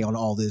of whole it. play on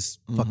all this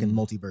fucking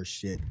multiverse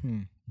shit.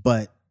 Hmm.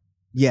 But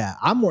yeah,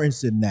 I'm more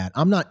interested in that.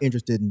 I'm not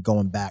interested in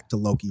going back to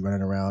Loki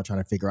running around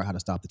trying to figure out how to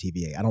stop the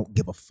TVA. I don't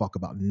give a fuck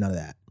about none of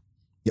that.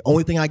 The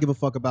only thing I give a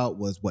fuck about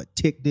was what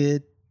Tick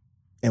did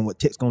and what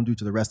Tick's gonna do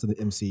to the rest of the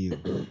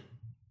MCU.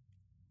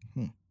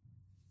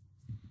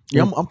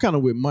 Yeah, I'm kind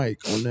of with Mike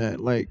on that.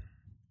 Like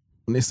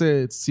when they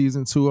said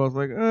season 2, I was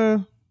like,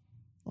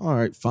 all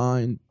right,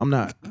 fine. I'm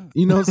not.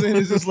 You know what I'm saying?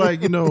 It's just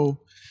like, you know,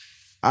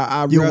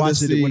 I'd You'll rather watch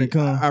it see when it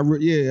comes. I'd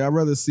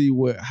rather see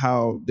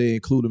how they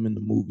include them in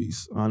the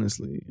movies.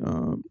 Honestly,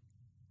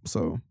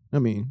 so I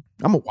mean,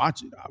 I'm gonna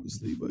watch it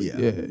obviously, but yeah,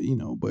 you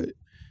know, but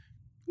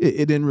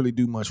it didn't really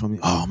do much for me.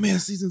 Oh man,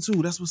 season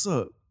 2, that's what's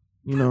up.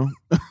 You know,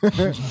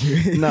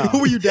 nah. Who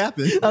were you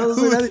dapping? I was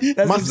like,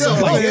 that's Myself.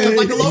 Oh, yeah,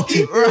 like a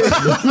Loki.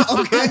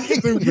 Okay.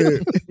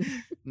 Stupid.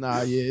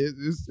 Nah, yeah,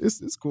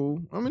 it's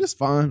cool. I mean, it's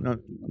fine.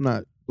 I'm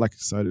not like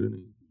excited or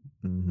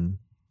anything.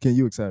 Ken,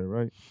 you excited,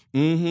 right?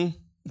 Mm-hmm.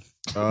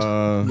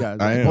 Yeah,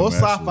 I am. more actually.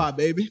 sci-fi,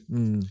 baby.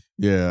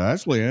 Yeah, I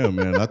actually am,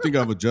 man. I think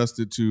I've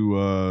adjusted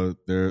to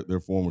their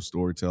form of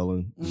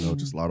storytelling. You know,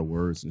 just a lot of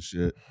words and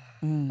shit.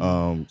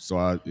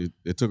 So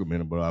it took a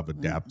minute, but I've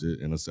adapted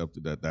and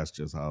accepted that that's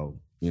just how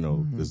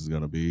this is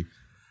gonna be.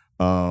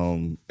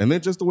 And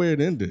then just the way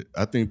it ended,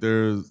 I think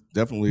there's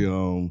definitely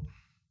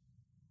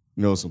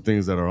some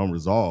things that are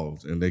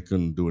unresolved, and they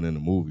couldn't do it in the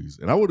movies.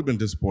 And I would have been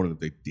disappointed if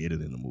they did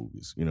it in the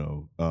movies.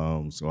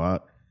 So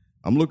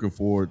I'm looking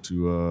forward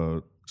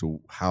to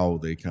how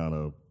they kind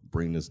of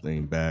bring this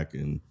thing back,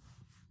 and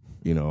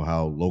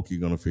how Loki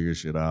gonna figure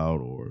shit out,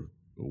 or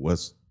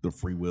what's the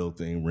free will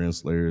thing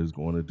Renslayer is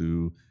going to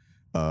do,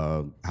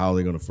 how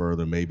they're gonna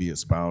further maybe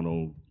expound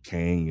on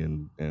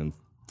Kang and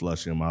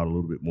flush him out a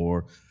little bit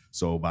more.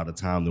 So by the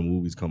time the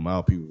movies come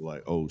out, people are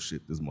like, "Oh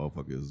shit, this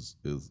motherfucker is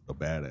a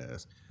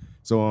badass."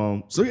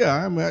 So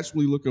yeah, I'm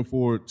actually looking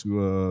forward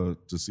to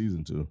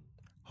season 2.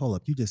 Hold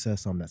up, you just said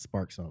something that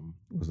sparked something.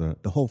 What's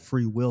that? The whole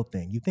free will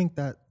thing. You think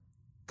that?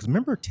 Because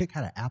remember, Tick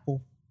had an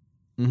apple.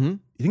 You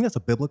think that's a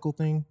biblical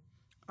thing?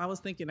 I was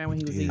thinking that when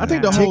he was eating. I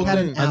think the that. whole Tick had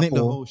an thing. I think the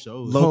apple, whole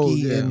show.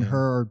 Loki and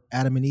her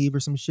Adam and Eve or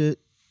some shit,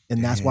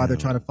 and that's why they're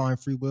trying to find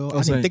free will.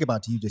 I didn't think about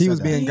it till you just He said was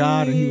that. being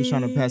God, and he was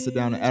trying to pass it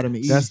down to Adam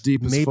and Eve. That's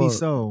deep as Maybe fuck.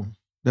 so.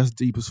 That's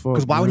deep as fuck.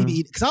 Because why would he man. be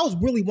eating? Because I was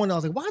really wondering. I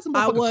was like, why is the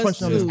I motherfucker was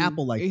crunching on this too.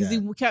 apple like Because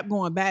that? he kept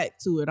going back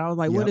to it. I was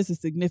like, what is the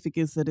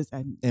significance of this?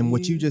 And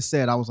what you just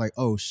said, I was like,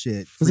 oh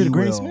shit. Was it a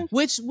Granny will. Smith?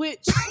 Which What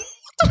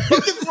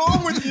is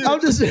wrong with you?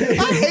 I'm just saying.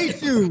 I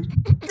hate you.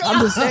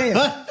 I'm just saying.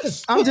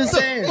 I'm just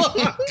saying.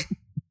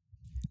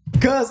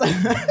 Because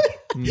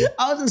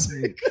I was just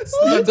saying.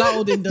 the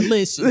golden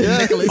delicious.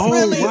 Nicholas. Oh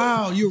Really?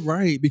 wow, you're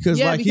right. Because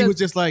Yeah, he because- was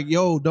just like,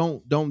 "Yo,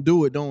 don't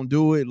do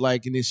it."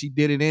 Like, and then she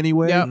did it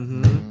anyway. Yep.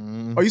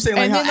 Are you saying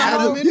like And how then the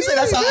Adam? whole- You say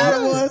that's how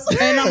Adam was?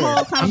 And the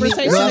whole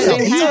conversation that's that how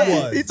they Eve had.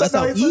 was. That's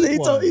how He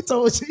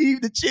told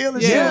Eve to chill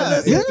and Yeah.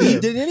 shit. Yeah.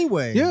 Eve did it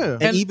anyway. Yeah.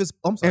 And Eve is,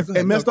 I'm sorry, And, go ahead.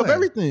 and messed No, up go ahead.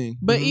 everything.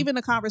 But even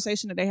the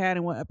conversation that they had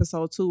in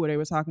episode 2 where they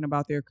were talking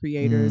about their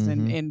creators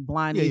and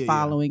blindly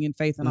following and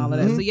faith and all of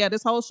that. So yeah,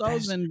 this whole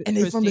show's been And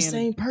they from the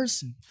Christianity. same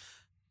person.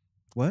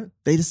 What?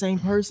 They the same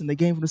person. They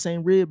came from the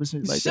same rib or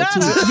something like Shut that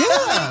too.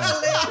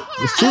 up.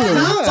 It's true.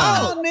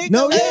 Yeah.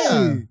 No,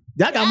 yeah.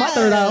 I got my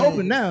third eye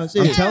open now.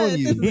 Shit. I'm telling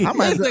you. I'm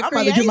about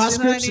to get my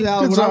scripture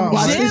out Good when I'm job,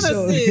 watching this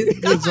show. Genesis.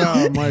 Good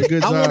job, Mike.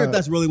 Good I job. wonder if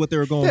that's really what they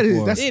were going That is-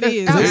 for. that's- It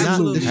is. Absolutely.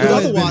 Absolutely. The show has been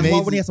Otherwise, made why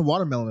to- would he have some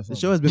watermelon or The something?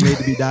 show has been made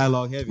to be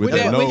dialogue heavy. With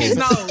that With his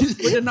nose. nose.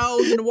 With the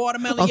nose and the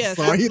watermelon. I'm Yes.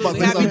 sorry, he about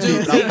to absolutely.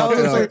 say Happy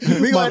something.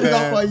 juice. We gonna end it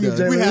off on you,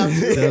 Jay. We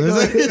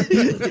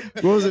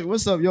have What was it?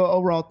 What's up? Your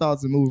overall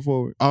thoughts and moving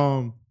forward?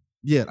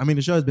 Yeah, I mean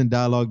the show has been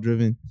dialogue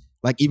driven.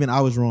 Like even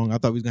I was wrong. I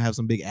thought we was gonna have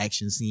some big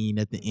action scene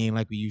at the end,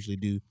 like we usually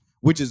do,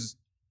 which is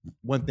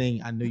one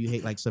thing I know you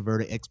hate, like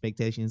subverted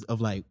expectations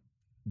of like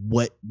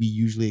what we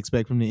usually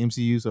expect from the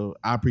MCU. So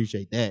I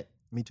appreciate that.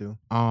 Me too.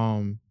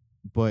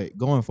 But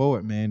going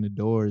forward, man, the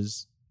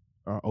doors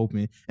are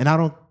open, and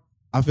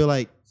I feel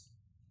like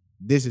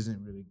this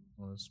isn't really.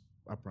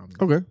 I promise.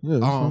 Okay. Yeah.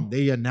 that's fine.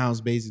 They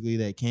announced basically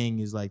that Kang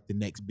is like the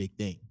next big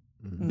thing,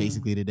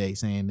 basically today,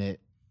 saying that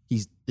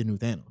he's the new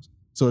Thanos.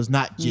 So it's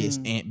not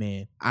just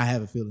Ant-Man. I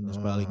have a feeling it's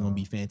probably going to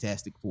be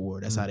Fantastic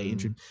Four. That's how they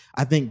entered.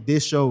 I think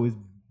this show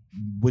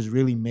was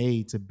really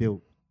made to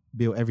build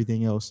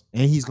everything else,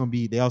 and he's going to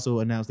be. They also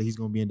announced that he's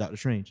going to be in Doctor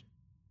Strange.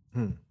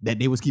 That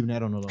they was keeping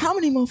that on the low. How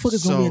many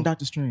motherfuckers gonna be in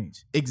Doctor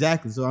Strange?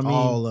 Exactly. So I mean,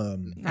 All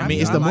I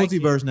mean, it's the like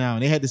multiverse now,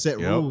 and they had to set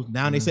rules.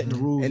 Now they setting the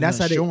rules, And that's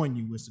how they- showing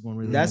you what's going to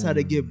really. That's happen.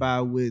 how they get by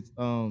with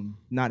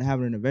not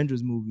having an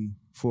Avengers movie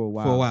for a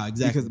while. For a while,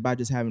 exactly. Because by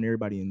just having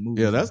everybody in the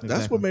movie. Yeah,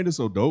 that's what made it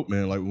so dope,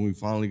 man. Like when we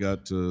finally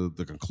got to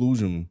the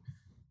conclusion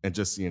and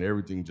just seeing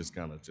everything just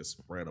kind of just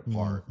spread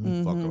apart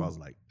and fucked up. I was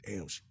like,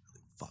 damn, she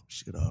really fucked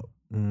shit up.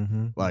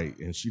 Like,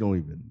 and she don't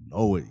even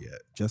know it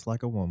yet. Just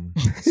like a woman.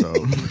 So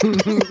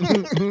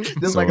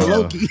just like a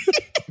Loki.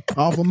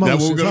 Off That what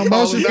emotions. we're gonna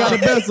Emotions call got it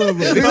the best of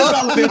them.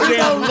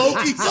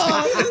 Loki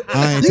song.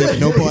 I ain't taking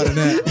no part in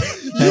that.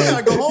 You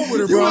gotta go home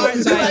with her, bro. Right,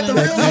 You're like the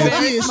real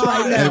Loki ish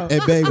right now. Hey,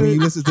 babe, when you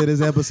listen to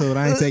this episode,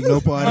 I ain't take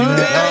no part in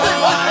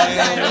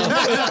that.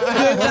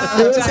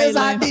 Good It was job, his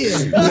Jalen.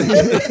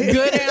 idea.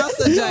 Good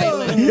answer,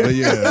 Jalen. But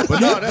yeah, but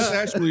no, that's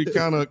actually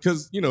kind of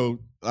because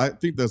I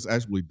think that's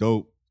actually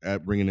dope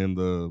at bringing in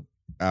the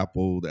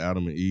Apple, the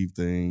Adam and Eve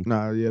thing.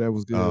 Nah, yeah, that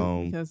was good.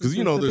 Because Because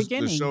it's the the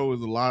beginning. show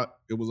is a lot.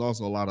 It was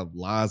also a lot of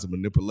lies and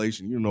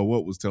manipulation. You know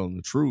what was telling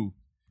the truth.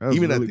 That was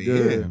Even really at the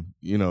good.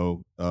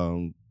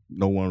 end,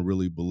 no one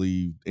really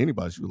believed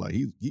anybody. She was like,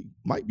 he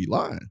might be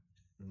lying.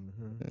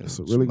 That's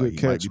a She really like, good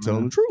he might catch, be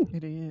telling man. the truth.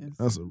 It is.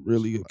 That's a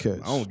really good catch.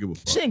 I don't give a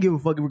fuck. She didn't give a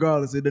fuck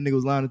regardless if the nigga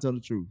was lying to tell the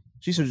truth.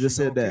 She should have just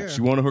said that.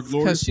 She wanted her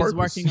glorious Because she's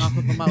purpose. working off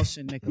of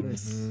emotion,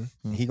 Nicholas.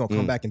 He gonna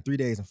come back in 3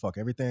 days and fuck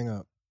everything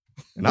up.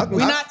 And I, We're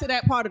not to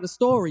that part of the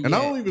story and yet.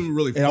 I don't even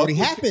really It already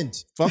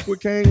happened. fuck with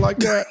Kang like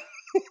that.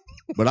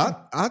 But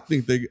I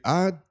think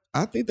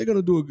they're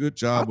gonna do a good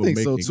job I of think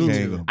making so, too.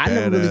 Kang a I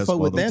never really badass fucked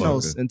with motherfucker.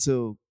 Thanos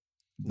until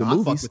The I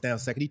fucked movies. with that a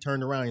second. He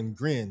turned around and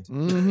grinned.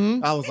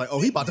 Mm-hmm. I was like, oh,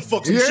 he about to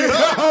fuck some Yeah. shit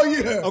up. Oh,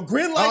 yeah. A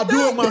grin like I'll that?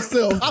 do it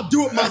myself. I'll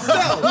do it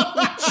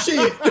myself.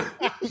 Shit.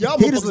 Y'all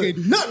He just motherfuckers can't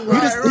do nothing He,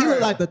 right. he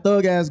looked like the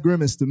thug ass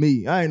Grimace to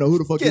me. I ain't know who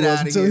the fuck Get he was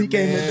outta until here, he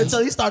came in. man.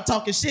 Until he started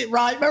talking shit,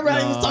 right? Remember how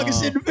he was talking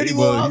shit in the video?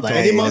 was. I was He like,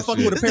 And hey, he talking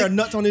motherfucker with a pair of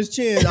nuts on his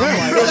chin. I'm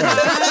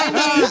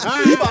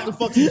like, he about to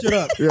fuck some shit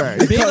up. right.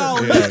 Big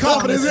old Yeah.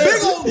 Confidence,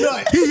 big old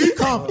nut. He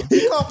confident.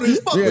 He confident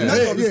as fuck with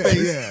nuts on his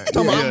face.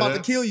 Talking about, I'm about to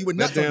that- kill you with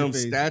That nuts on damn your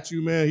face.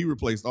 statue, man. He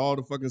replaced all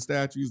the fucking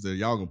statues. That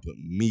y'all gonna put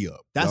me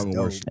up. That's Y'all gonna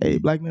dope. worship Hey,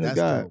 black man of That's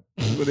God.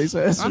 That's what they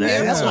say. That's, I mean,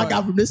 that's what I yeah.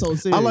 got from this whole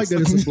series. I like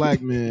that it's a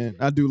black man.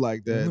 I do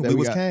like that. We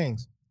was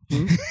Kangs. All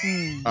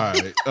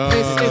right.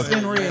 It's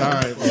been real. All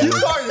right. You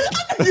started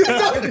it. You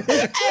started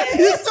it. Hey,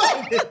 you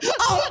started it.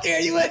 I don't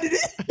care. You ended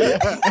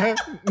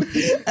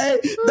it. Hey,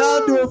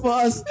 that'll do it for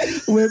us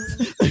with.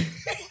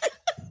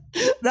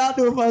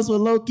 That'll do it for us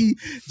with Loki.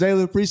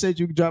 Jalen, appreciate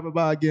you dropping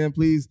by again.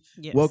 Please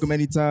Yes. welcome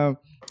anytime.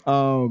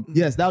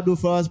 Yes, that'll do it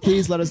for us.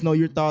 Please let us know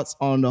your thoughts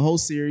on the whole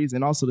series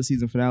and also the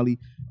season finale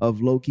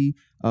of Loki.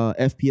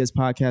 FPS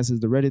Podcast is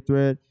the Reddit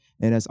thread,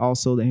 and that's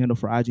also the handle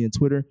for IG and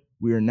Twitter.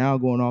 We are now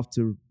going off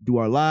to do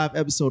our live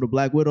episode of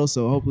Black Widow,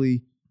 so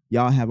hopefully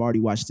y'all have already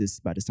watched this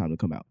by this time to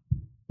come out.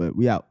 But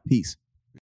we out. Peace.